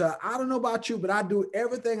rewards. I don't know about you, but I do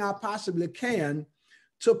everything I possibly can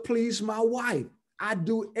to please my wife. I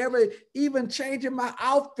do even changing my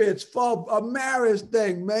outfits for a marriage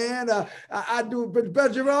thing, man. I do,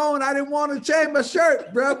 but Jerome, I didn't want to change my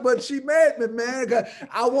shirt, bro, but she made me, man.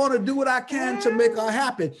 I want to do what I can to make her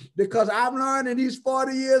happy, because I've learned in these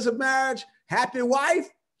 40 years of marriage, happy wife,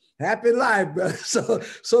 happy life, brother.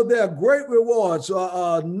 So there are great rewards.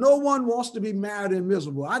 No one wants to be married and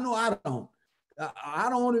miserable. I know I don't.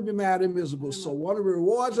 I don't want to be married and miserable. So one of the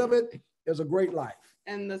rewards of it is a great life.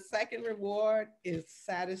 And the second reward is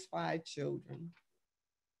satisfied children.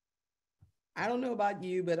 I don't know about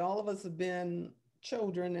you, but all of us have been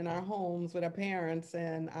children in our homes with our parents.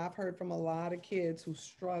 And I've heard from a lot of kids who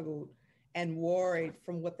struggled and worried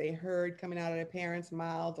from what they heard coming out of their parents'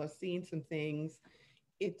 mouths or seeing some things.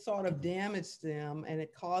 It sort of damaged them, and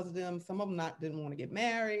it caused them, some of them didn't want to get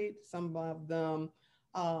married. Some of them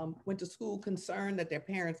went to school concerned that their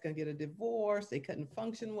parents going to get a divorce. They couldn't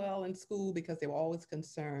function well in school because they were always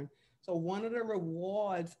concerned. So one of the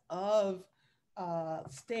rewards of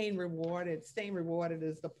staying rewarded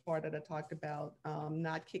is the part that I talked about,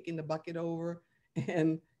 not kicking the bucket over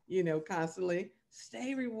and, constantly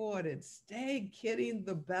stay rewarded, stay getting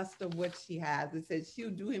the best of what she has. It says she'll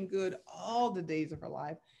do him good all the days of her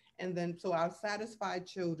life. And then, so our satisfied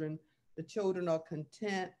children, the children are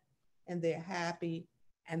content and they're happy,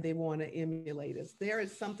 and they want to emulate us. There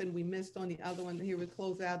is something we missed on the other one. Here we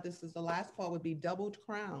close out. This is the last part, would be doubled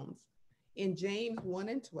crowns. In James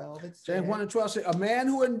 1:12, it says, James 1:12 says, a man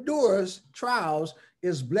who endures trials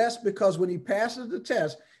is blessed, because when he passes the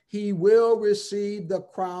test, he will receive the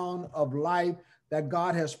crown of life that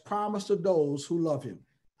God has promised to those who love him.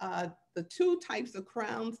 The two types of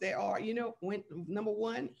crowns there are, when number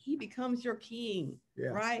one, he becomes your king,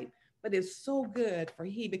 right? But it's so good for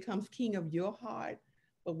he becomes king of your heart.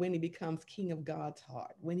 But when he becomes king of God's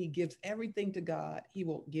heart, when he gives everything to God, he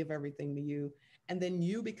will give everything to you. And then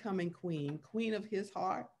you becoming queen of his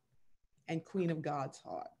heart and queen of God's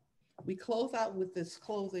heart. We close out with this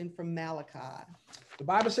closing from Malachi. The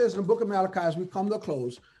Bible says in the book of Malachi, as we come to a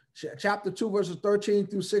close, chapter 2, verses 13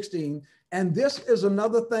 through 16, and this is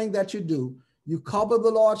another thing that you do. You cover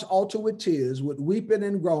the Lord's altar with tears, with weeping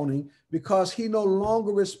and groaning, because he no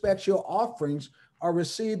longer respects your offerings or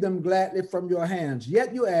receive them gladly from your hands.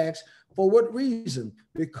 Yet you ask, for what reason?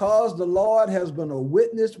 Because the Lord has been a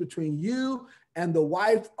witness between you and the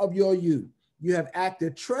wife of your youth. You have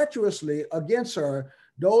acted treacherously against her,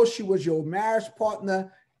 though she was your marriage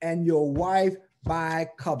partner and your wife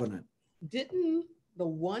by covenant. Didn't the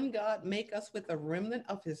one God make us with a remnant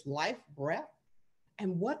of his life breath?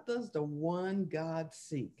 And what does the one God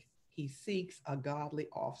seek? He seeks a godly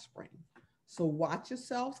offspring. So watch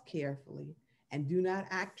yourselves carefully and do not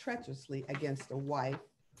act treacherously against the wife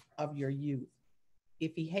of your youth.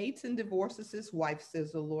 If he hates and divorces his wife,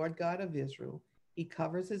 says the Lord God of Israel, he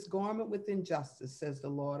covers his garment with injustice, says the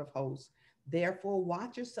Lord of hosts. Therefore,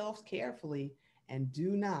 watch yourselves carefully and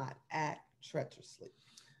do not act treacherously.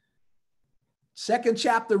 Second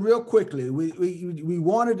chapter, real quickly. We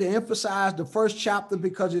wanted to emphasize the first chapter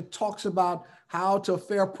because it talks about how to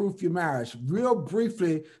affair-proof your marriage. Real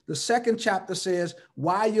briefly, the second chapter says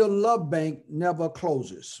why your love bank never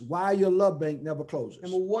closes. Why your love bank never closes.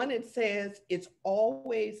 Number one, it says it's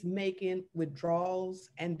always making withdrawals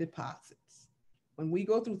and deposits. When we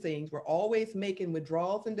go through things, we're always making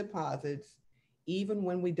withdrawals and deposits, even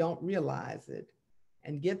when we don't realize it.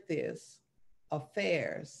 And get this,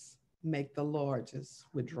 affairs make the largest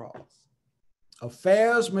withdrawals.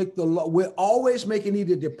 Affairs make we're always making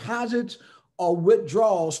either deposits or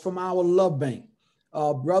withdrawals from our love bank.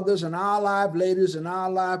 Brothers in our life, ladies in our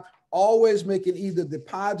life, always making either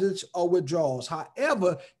deposits or withdrawals.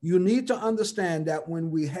 However, you need to understand that when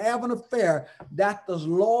we have an affair, that's the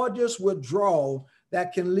largest withdrawal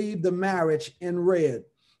that can leave the marriage in red.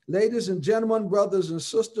 Ladies and gentlemen, brothers and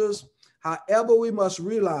sisters, however, we must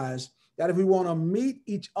realize that if we want to meet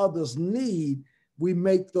each other's need, we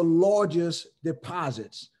make the largest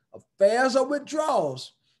deposits. Affairs are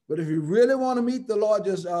withdrawals, but if you really want to meet the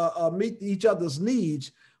largest, meet each other's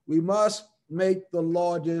needs, we must make the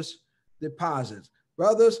largest deposits.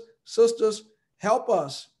 Brothers, sisters, help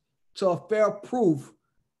us to affair-proof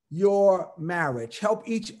your marriage. Help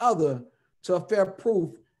each other to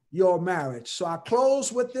affair-proof your marriage. So I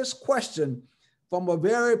close with this question from a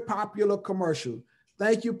very popular commercial.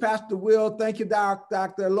 Thank you, Pastor Will. Thank you,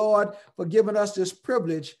 Dr. Lord, for giving us this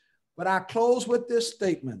privilege. But I close with this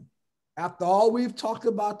statement. After all we've talked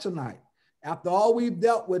about tonight, after all we've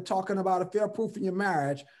dealt with talking about affair-proofing your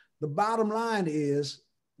marriage, the bottom line is,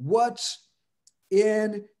 what's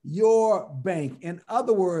in your bank? In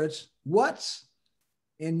other words, what's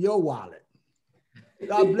in your wallet?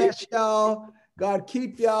 God bless y'all. God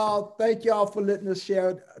keep y'all. Thank y'all for letting us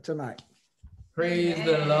share tonight. Praise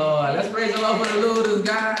the Lord. Let's praise the Lord for the Luters,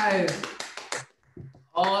 guys.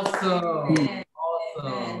 Awesome. Amen.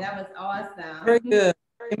 Awesome. Amen. That was awesome. Very good.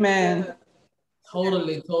 Amen.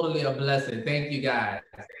 Totally, totally a blessing. Thank you, guys.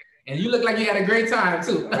 And you look like you had a great time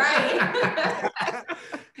too. Right.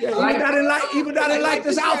 Yeah, even though I didn't like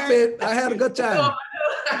this outfit, I had a good time.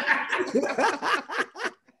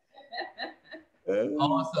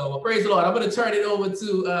 Awesome. Well, praise the Lord. I'm going to turn it over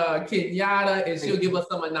to Kenyatta, and she'll give us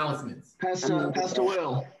some announcements. Pastor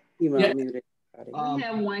Will. Yeah. We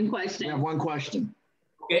have one question. We have one question.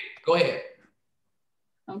 Okay, go ahead.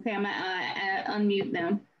 Okay, I'm gonna unmute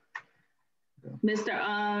them.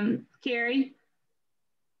 Mr. Carey.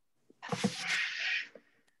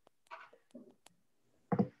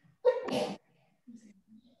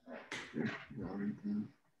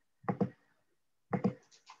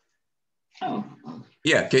 Oh.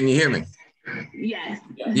 Yeah, can you hear me? Yes.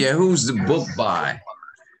 Yeah, who's the book by?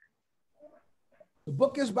 The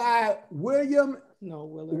book is by Willard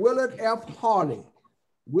F. Harley.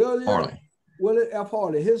 Willard F.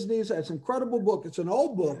 Harley. His name is an incredible book. It's an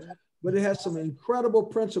old book, but it has some incredible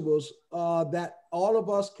principles that all of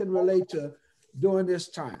us can relate to during this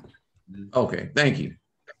time. Okay, thank you.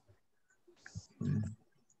 All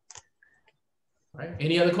right.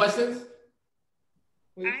 Any other questions?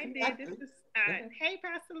 I did. This is hey,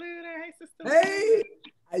 Pastor Luter. Hey, Sister. Hey,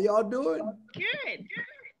 how y'all doing? Good.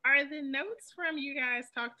 Are the notes from you guys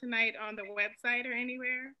talk tonight on the website or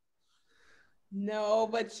anywhere? No,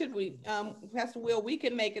 but should we, Pastor Will, we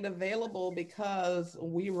can make it available because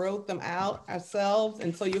we wrote them out ourselves.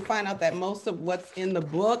 And so you find out that most of what's in the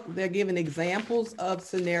book, they're giving examples of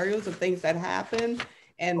scenarios of things that happen.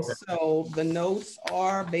 And so the notes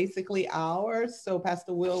are basically ours. So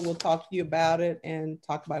Pastor Will talk to you about it and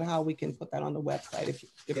talk about how we can put that on the website.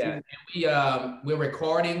 We're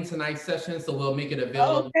recording tonight's session, so we'll make it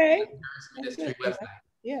available on the Marriage Ministry website.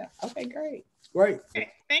 Yeah, okay, great. Great.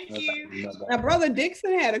 Okay, thank you. Now, Brother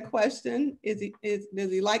Dixon had a question. Does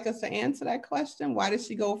he like us to answer that question? Why did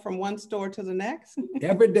she go from one store to the next?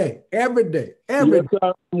 Every day. I'm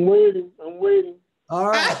waiting. All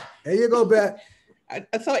right, there you go, Beth.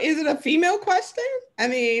 So is it a female question? I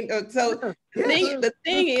mean, so the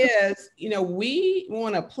thing is, we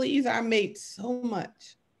want to please our mate so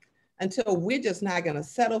much until we're just not going to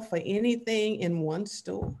settle for anything in one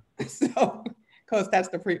store. So, because that's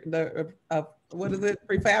the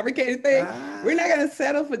prefabricated thing. We're not going to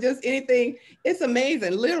settle for just anything. It's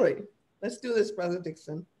amazing, literally. Let's do this, Brother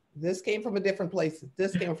Dixon. This came from a different place.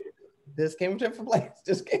 This came from a different place.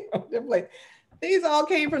 This came from a different place. These all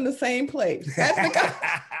came from the same place. That's because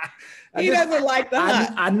he doesn't like the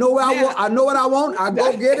hunt. I know what I want. I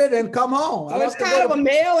go get it and come home. So it's kind of a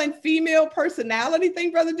male and female personality thing,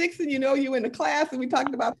 Brother Dixon. You in the class and we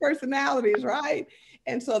talked about personalities, right?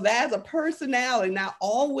 And so that's a personality. Now,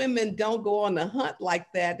 all women don't go on the hunt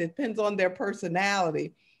like that. It depends on their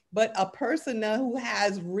personality. But a person who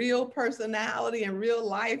has real personality and real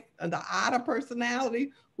life, and the otter personality,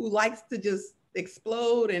 who likes to just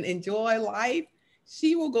explode and enjoy life,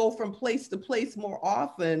 she will go from place to place more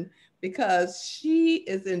often because she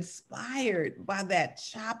is inspired by that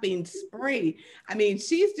shopping spree. I mean,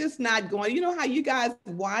 she's just not going, you know how you guys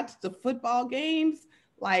watch the football games,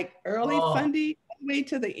 like early Sunday all the way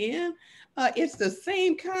to the end? It's the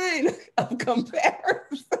same kind of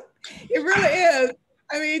comparison. It really is.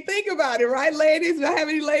 I mean, think about it, right, ladies? Do I have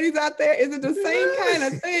any ladies out there? Is it the same kind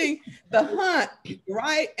of thing? The hunt,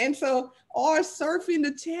 right? And so, or surfing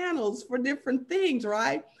the channels for different things,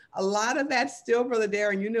 right? A lot of that still, Brother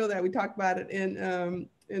Darren, you know that we talked about it in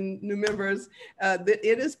new members, that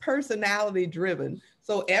it is personality driven.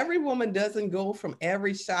 So every woman doesn't go from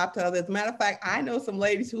every shop to other. As a matter of fact, I know some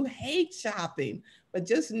ladies who hate shopping, But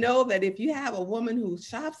just know that if you have a woman who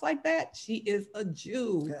shops like that, she is a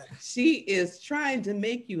Jew. She is trying to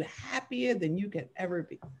make you happier than you could ever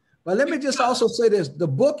be. But let me just also say this. The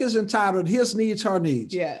book is entitled His Needs, Her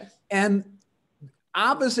Needs. Yes. And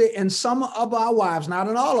obviously in some of our wives, not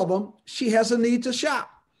in all of them, she has a need to shop.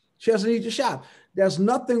 She has a need to shop. There's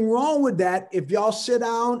nothing wrong with that if y'all sit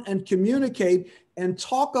down and communicate and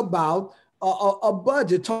talk about a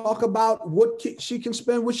budget, talk about what she can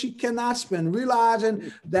spend, what she cannot spend,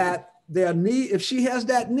 realizing that their need, if she has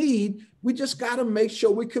that need, we just got to make sure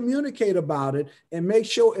we communicate about it and make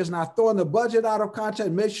sure it's not throwing the budget out of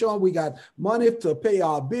context. Make sure we got money to pay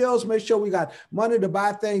our bills, make sure we got money to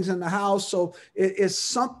buy things in the house. So it's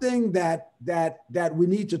something that we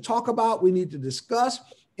need to talk about, we need to discuss.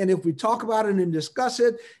 And if we talk about it and discuss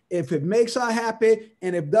it, if it makes her happy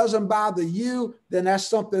and if it doesn't bother you, then that's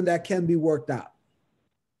something that can be worked out.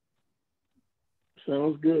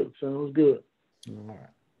 Sounds good. Sounds good. All right.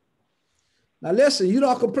 Now listen, you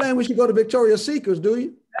don't complain when you go to Victoria's Secrets, do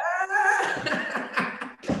you?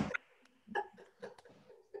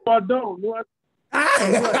 I don't. No,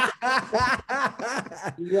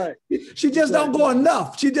 right. She just don't go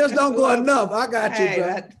enough. She just don't go enough. I got you,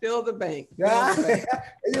 bro. Fill the bank.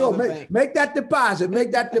 Make that deposit.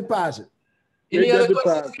 Make that deposit. Any other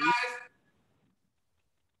questions, guys?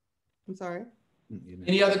 I'm sorry.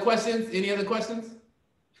 Any other questions? Any other questions?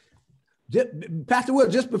 Pastor Will,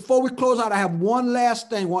 just before we close out, I have one last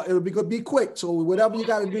thing. It'll be quick. So whatever you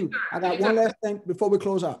got to do, I got one last thing before we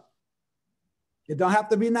close out. It don't have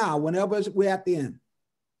to be now. Whenever we're at the end.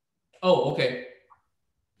 Oh, okay.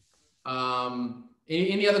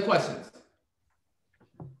 Any other questions?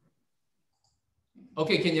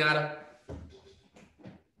 Okay, Kenyatta.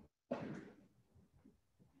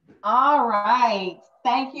 All right.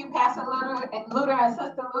 Thank you, Pastor Luter and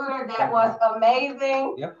Sister Luter. That was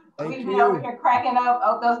amazing. Yep. We've been over here cracking up.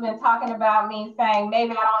 Oko's been talking about me, saying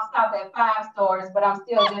maybe I don't stop at 5 stores, but I'm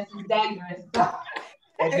still just as dangerous.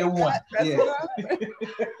 At the one. Yes.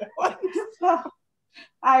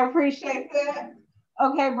 I appreciate that.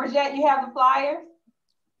 Okay, Bridget, you have the flyers?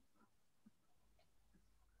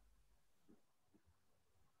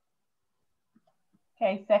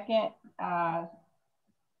 Okay, second. All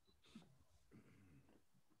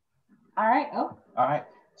right. Oh. All right.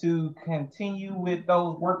 To continue with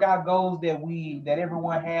those workout goals that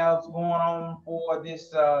everyone has going on for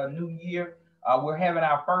this new year, we're having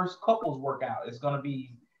our first couples workout. It's going to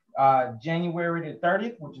be January the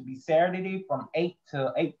 30th, which will be Saturday from 8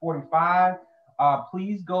 to 8:45.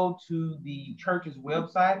 Please go to the church's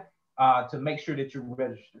website to make sure that you're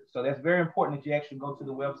registered. So that's very important that you actually go to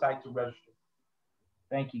the website to register.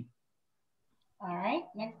 Thank you. All right,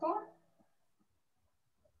 next one.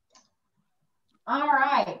 All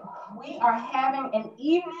right, we are having an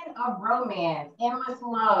evening of romance, endless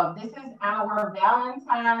love. This is our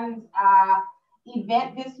Valentine's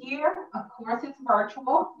event this year. Of course, it's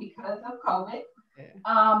virtual because of COVID.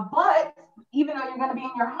 But even though you're going to be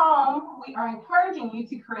in your home, we are encouraging you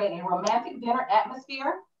to create a romantic dinner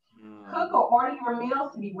atmosphere. Cook or order your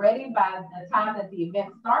meals to be ready by the time that the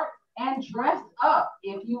event starts, and dress up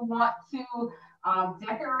if you want to.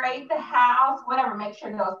 Decorate the house, whatever. Make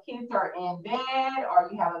sure those kids are in bed or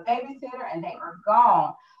you have a babysitter and they are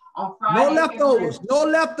gone. On Friday, no leftovers, no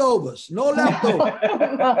leftovers, no leftovers.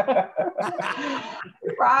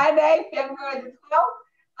 Friday, February the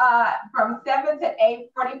 12th, from 7 to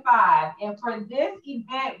 8:45. And for this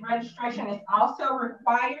event, registration is also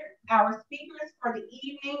required. Our speakers for the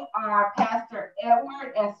evening are Pastor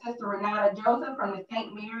Edward and Sister Renata Joseph from the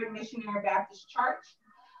St. Mary Missionary Baptist Church.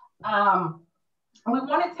 We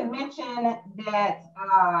wanted to mention that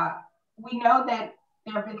we know that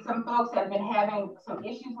there have been some folks that have been having some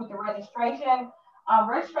issues with the registration.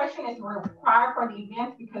 Registration is required for the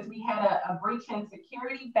events because we had a breach in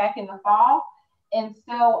security back in the fall. And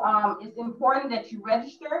so it's important that you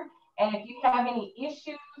register. And if you have any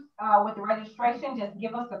issues with the registration, just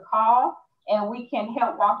give us a call and we can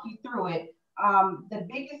help walk you through it. The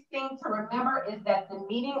biggest thing to remember is that the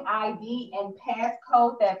meeting ID and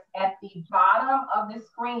passcode that's at the bottom of the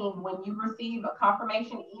screen when you receive a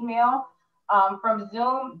confirmation email from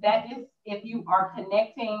Zoom, that is if you are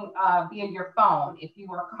connecting via your phone, if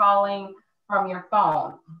you are calling from your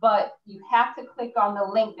phone. But you have to click on the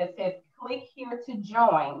link that says click here to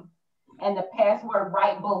join and the password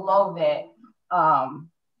right below that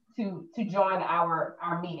to join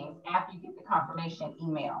our meetings after you get the confirmation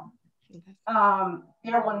email.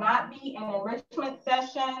 There will not be an enrichment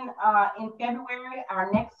session in February.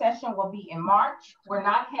 Our next session will be in March. We're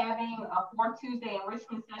not having a 4th Tuesday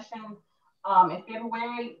enrichment session in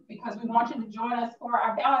February because we want you to join us for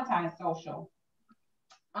our Valentine's social.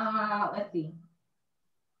 let's see.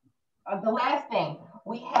 The last thing,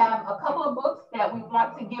 we have a couple of books that we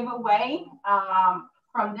want to give away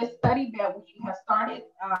from this study that we have started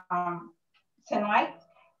tonight.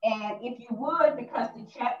 And if you would, because the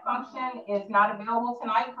chat function is not available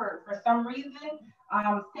tonight for some reason,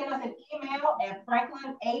 send us an email at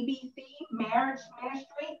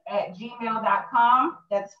franklinabcmarriageministry@gmail.com.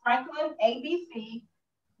 That's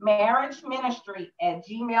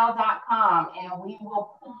franklinabcmarriageministry@gmail.com. And we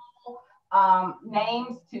will pull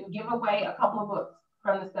names to give away a couple of books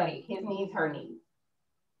from the study, His Needs, Her Needs.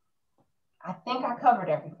 I think I covered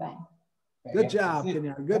everything. Good job,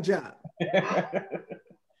 Kenyon. Good job.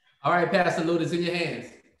 All right, Pastor Luter, it's in your hands.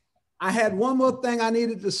 I had one more thing I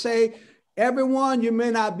needed to say. Everyone, you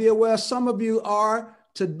may not be aware, some of you are.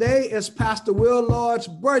 Today is Pastor Will Lord's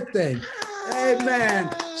birthday.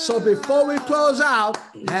 Amen. So before we close out,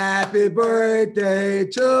 happy birthday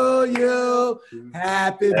to you.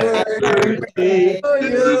 Happy birthday to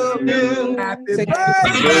you. Happy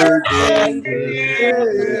birthday to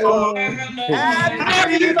you.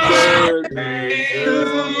 Happy birthday to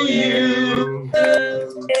you.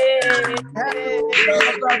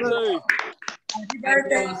 Happy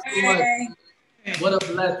birthday. What a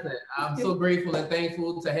blessing. I'm so grateful and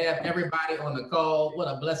thankful to have everybody on the call. What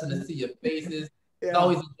a blessing to see your faces. Yeah. It's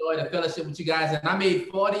always enjoy the fellowship with you guys. And I made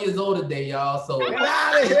 40 years old today, y'all. So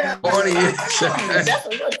 40 years. That's a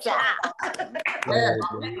good job. Yeah,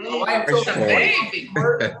 my wife told me, baby.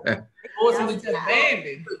 Forcibly to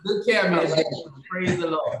baby. Good care of me today. Praise the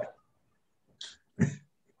Lord.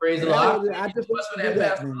 Praise the Lord. I just want to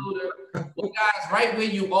Pastor Luter. Well, guys, right where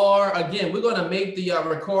you are, again, we're going to make the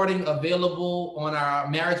recording available on our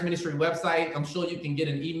Marriage Ministry website. I'm sure you can get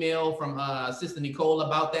an email from Sister Nicole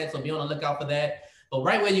about that, so be on the lookout for that. But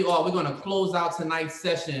right where you are, we're going to close out tonight's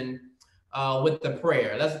session with the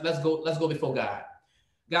prayer. Let's go before God.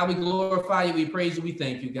 God, we glorify you, we praise you, we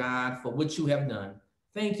thank you, God, for what you have done.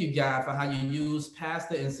 Thank you, God, for how you used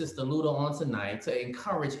Pastor and Sister Luter on tonight to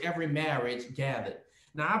encourage every marriage gathered.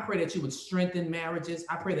 Now, I pray that you would strengthen marriages.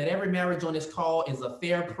 I pray that every marriage on this call is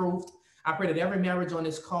affair proof. I pray that every marriage on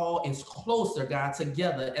this call is closer, God,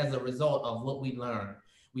 together as a result of what we learned.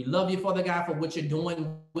 We love you, Father God, for what you're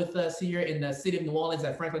doing with us here in the city of New Orleans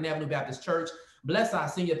at Franklin Avenue Baptist Church. Bless our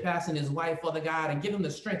senior pastor and his wife, Father God, and give him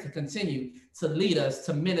the strength to continue to lead us,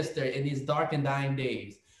 to minister in these dark and dying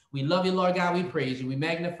days. We love you, Lord God. We praise you. We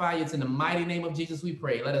magnify you. It's in the mighty name of Jesus we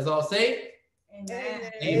pray. Let us all say,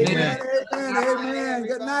 Amen. Amen. Amen. Amen.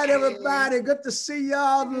 Good night, everybody. Good to see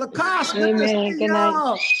y'all. Lacoste, good to see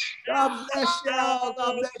y'all. God bless y'all.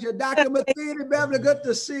 God bless you. Dr. Matheny Beverly, good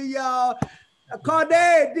to see y'all.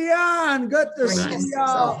 Corday, Dion, good to see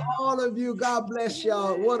y'all. All of you, God bless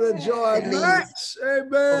y'all. What a joy. Max,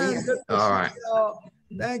 amen. Good to see y'all.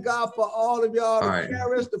 Thank God for all of y'all. The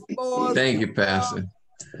carers, the floors. Thank you, Pastor.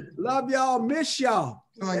 Love y'all. Miss y'all.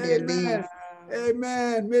 Amen.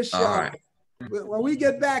 Amen. Miss y'all. All right. When we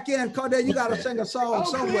get back in, Corday, you got to sing a song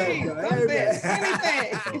somewhere.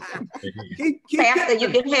 Keep Pastor, you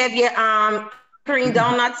can have your cream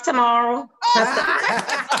donuts tomorrow.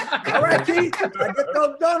 All right, Keith. I get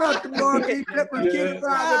those donuts tomorrow. Keep flipping, keep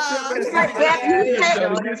riding.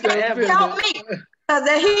 Help me, because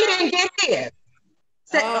he didn't get his.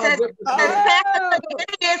 Since Pastor couldn't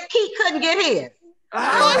get his, Keith couldn't get his.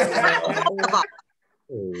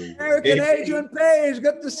 Eric and Adrian Page,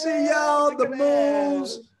 good to see y'all. The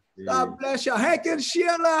Moons, God bless y'all. Hank and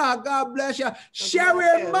Sheila, God bless y'all.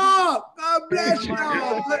 Sherry and Mark, God bless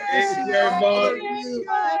y'all. Good to see all of you.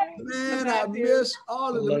 Man, I miss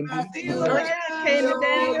all of them.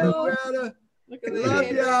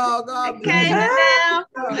 Love y'all. God bless you.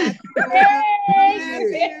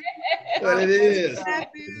 What it is.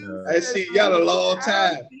 I see y'all a long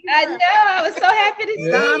time. I know. I was so happy to see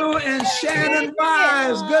you. Donald and Shannon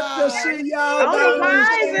Wise. Good to see y'all. Oh,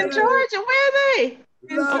 Wise in Georgia. Where are they?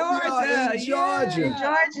 In Georgia. In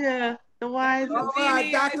Georgia. The Wise. All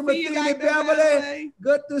right, Dr. Matheny Beverly.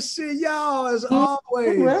 Good to see y'all as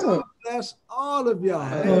always. God bless all of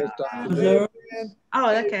y'all. Oh,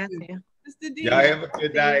 okay. I see you. Y'all have a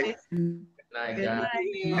good night. Good night, guys.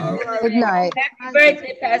 Good night. Happy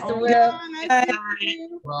birthday, Pastor Will.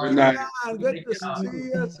 Good night. Good to see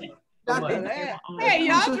you. Hey,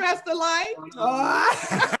 y'all dressed alike.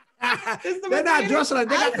 They're not dressed alike.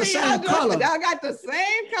 They got the same color. Y'all got the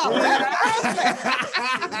same color.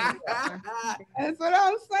 That's what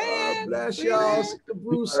I'm saying. Bless y'all. Sister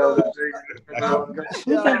Bruce. Amen.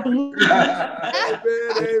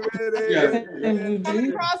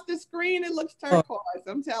 Across the screen, it looks turquoise.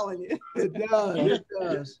 I'm telling you. It does. It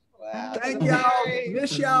does. Wow. Thank y'all.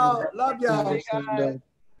 Miss y'all. Love y'all.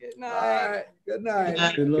 Good night. All right. Good night.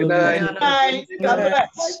 Good night. Good night. God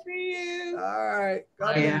bless. See you. All right.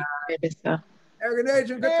 God Yeah, bless. maybe so. Eric and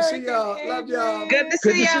Adrian, good to see y'all. Love y'all. Good to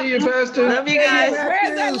Good see to see you. you, Pastor. Love you guys.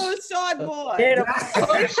 Where's that little short boy?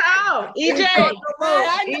 Oh, EJ.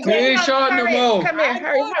 He ain't short no more. Come here.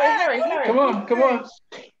 Hurry. Come on.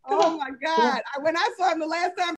 Oh my God. When I saw him the last time,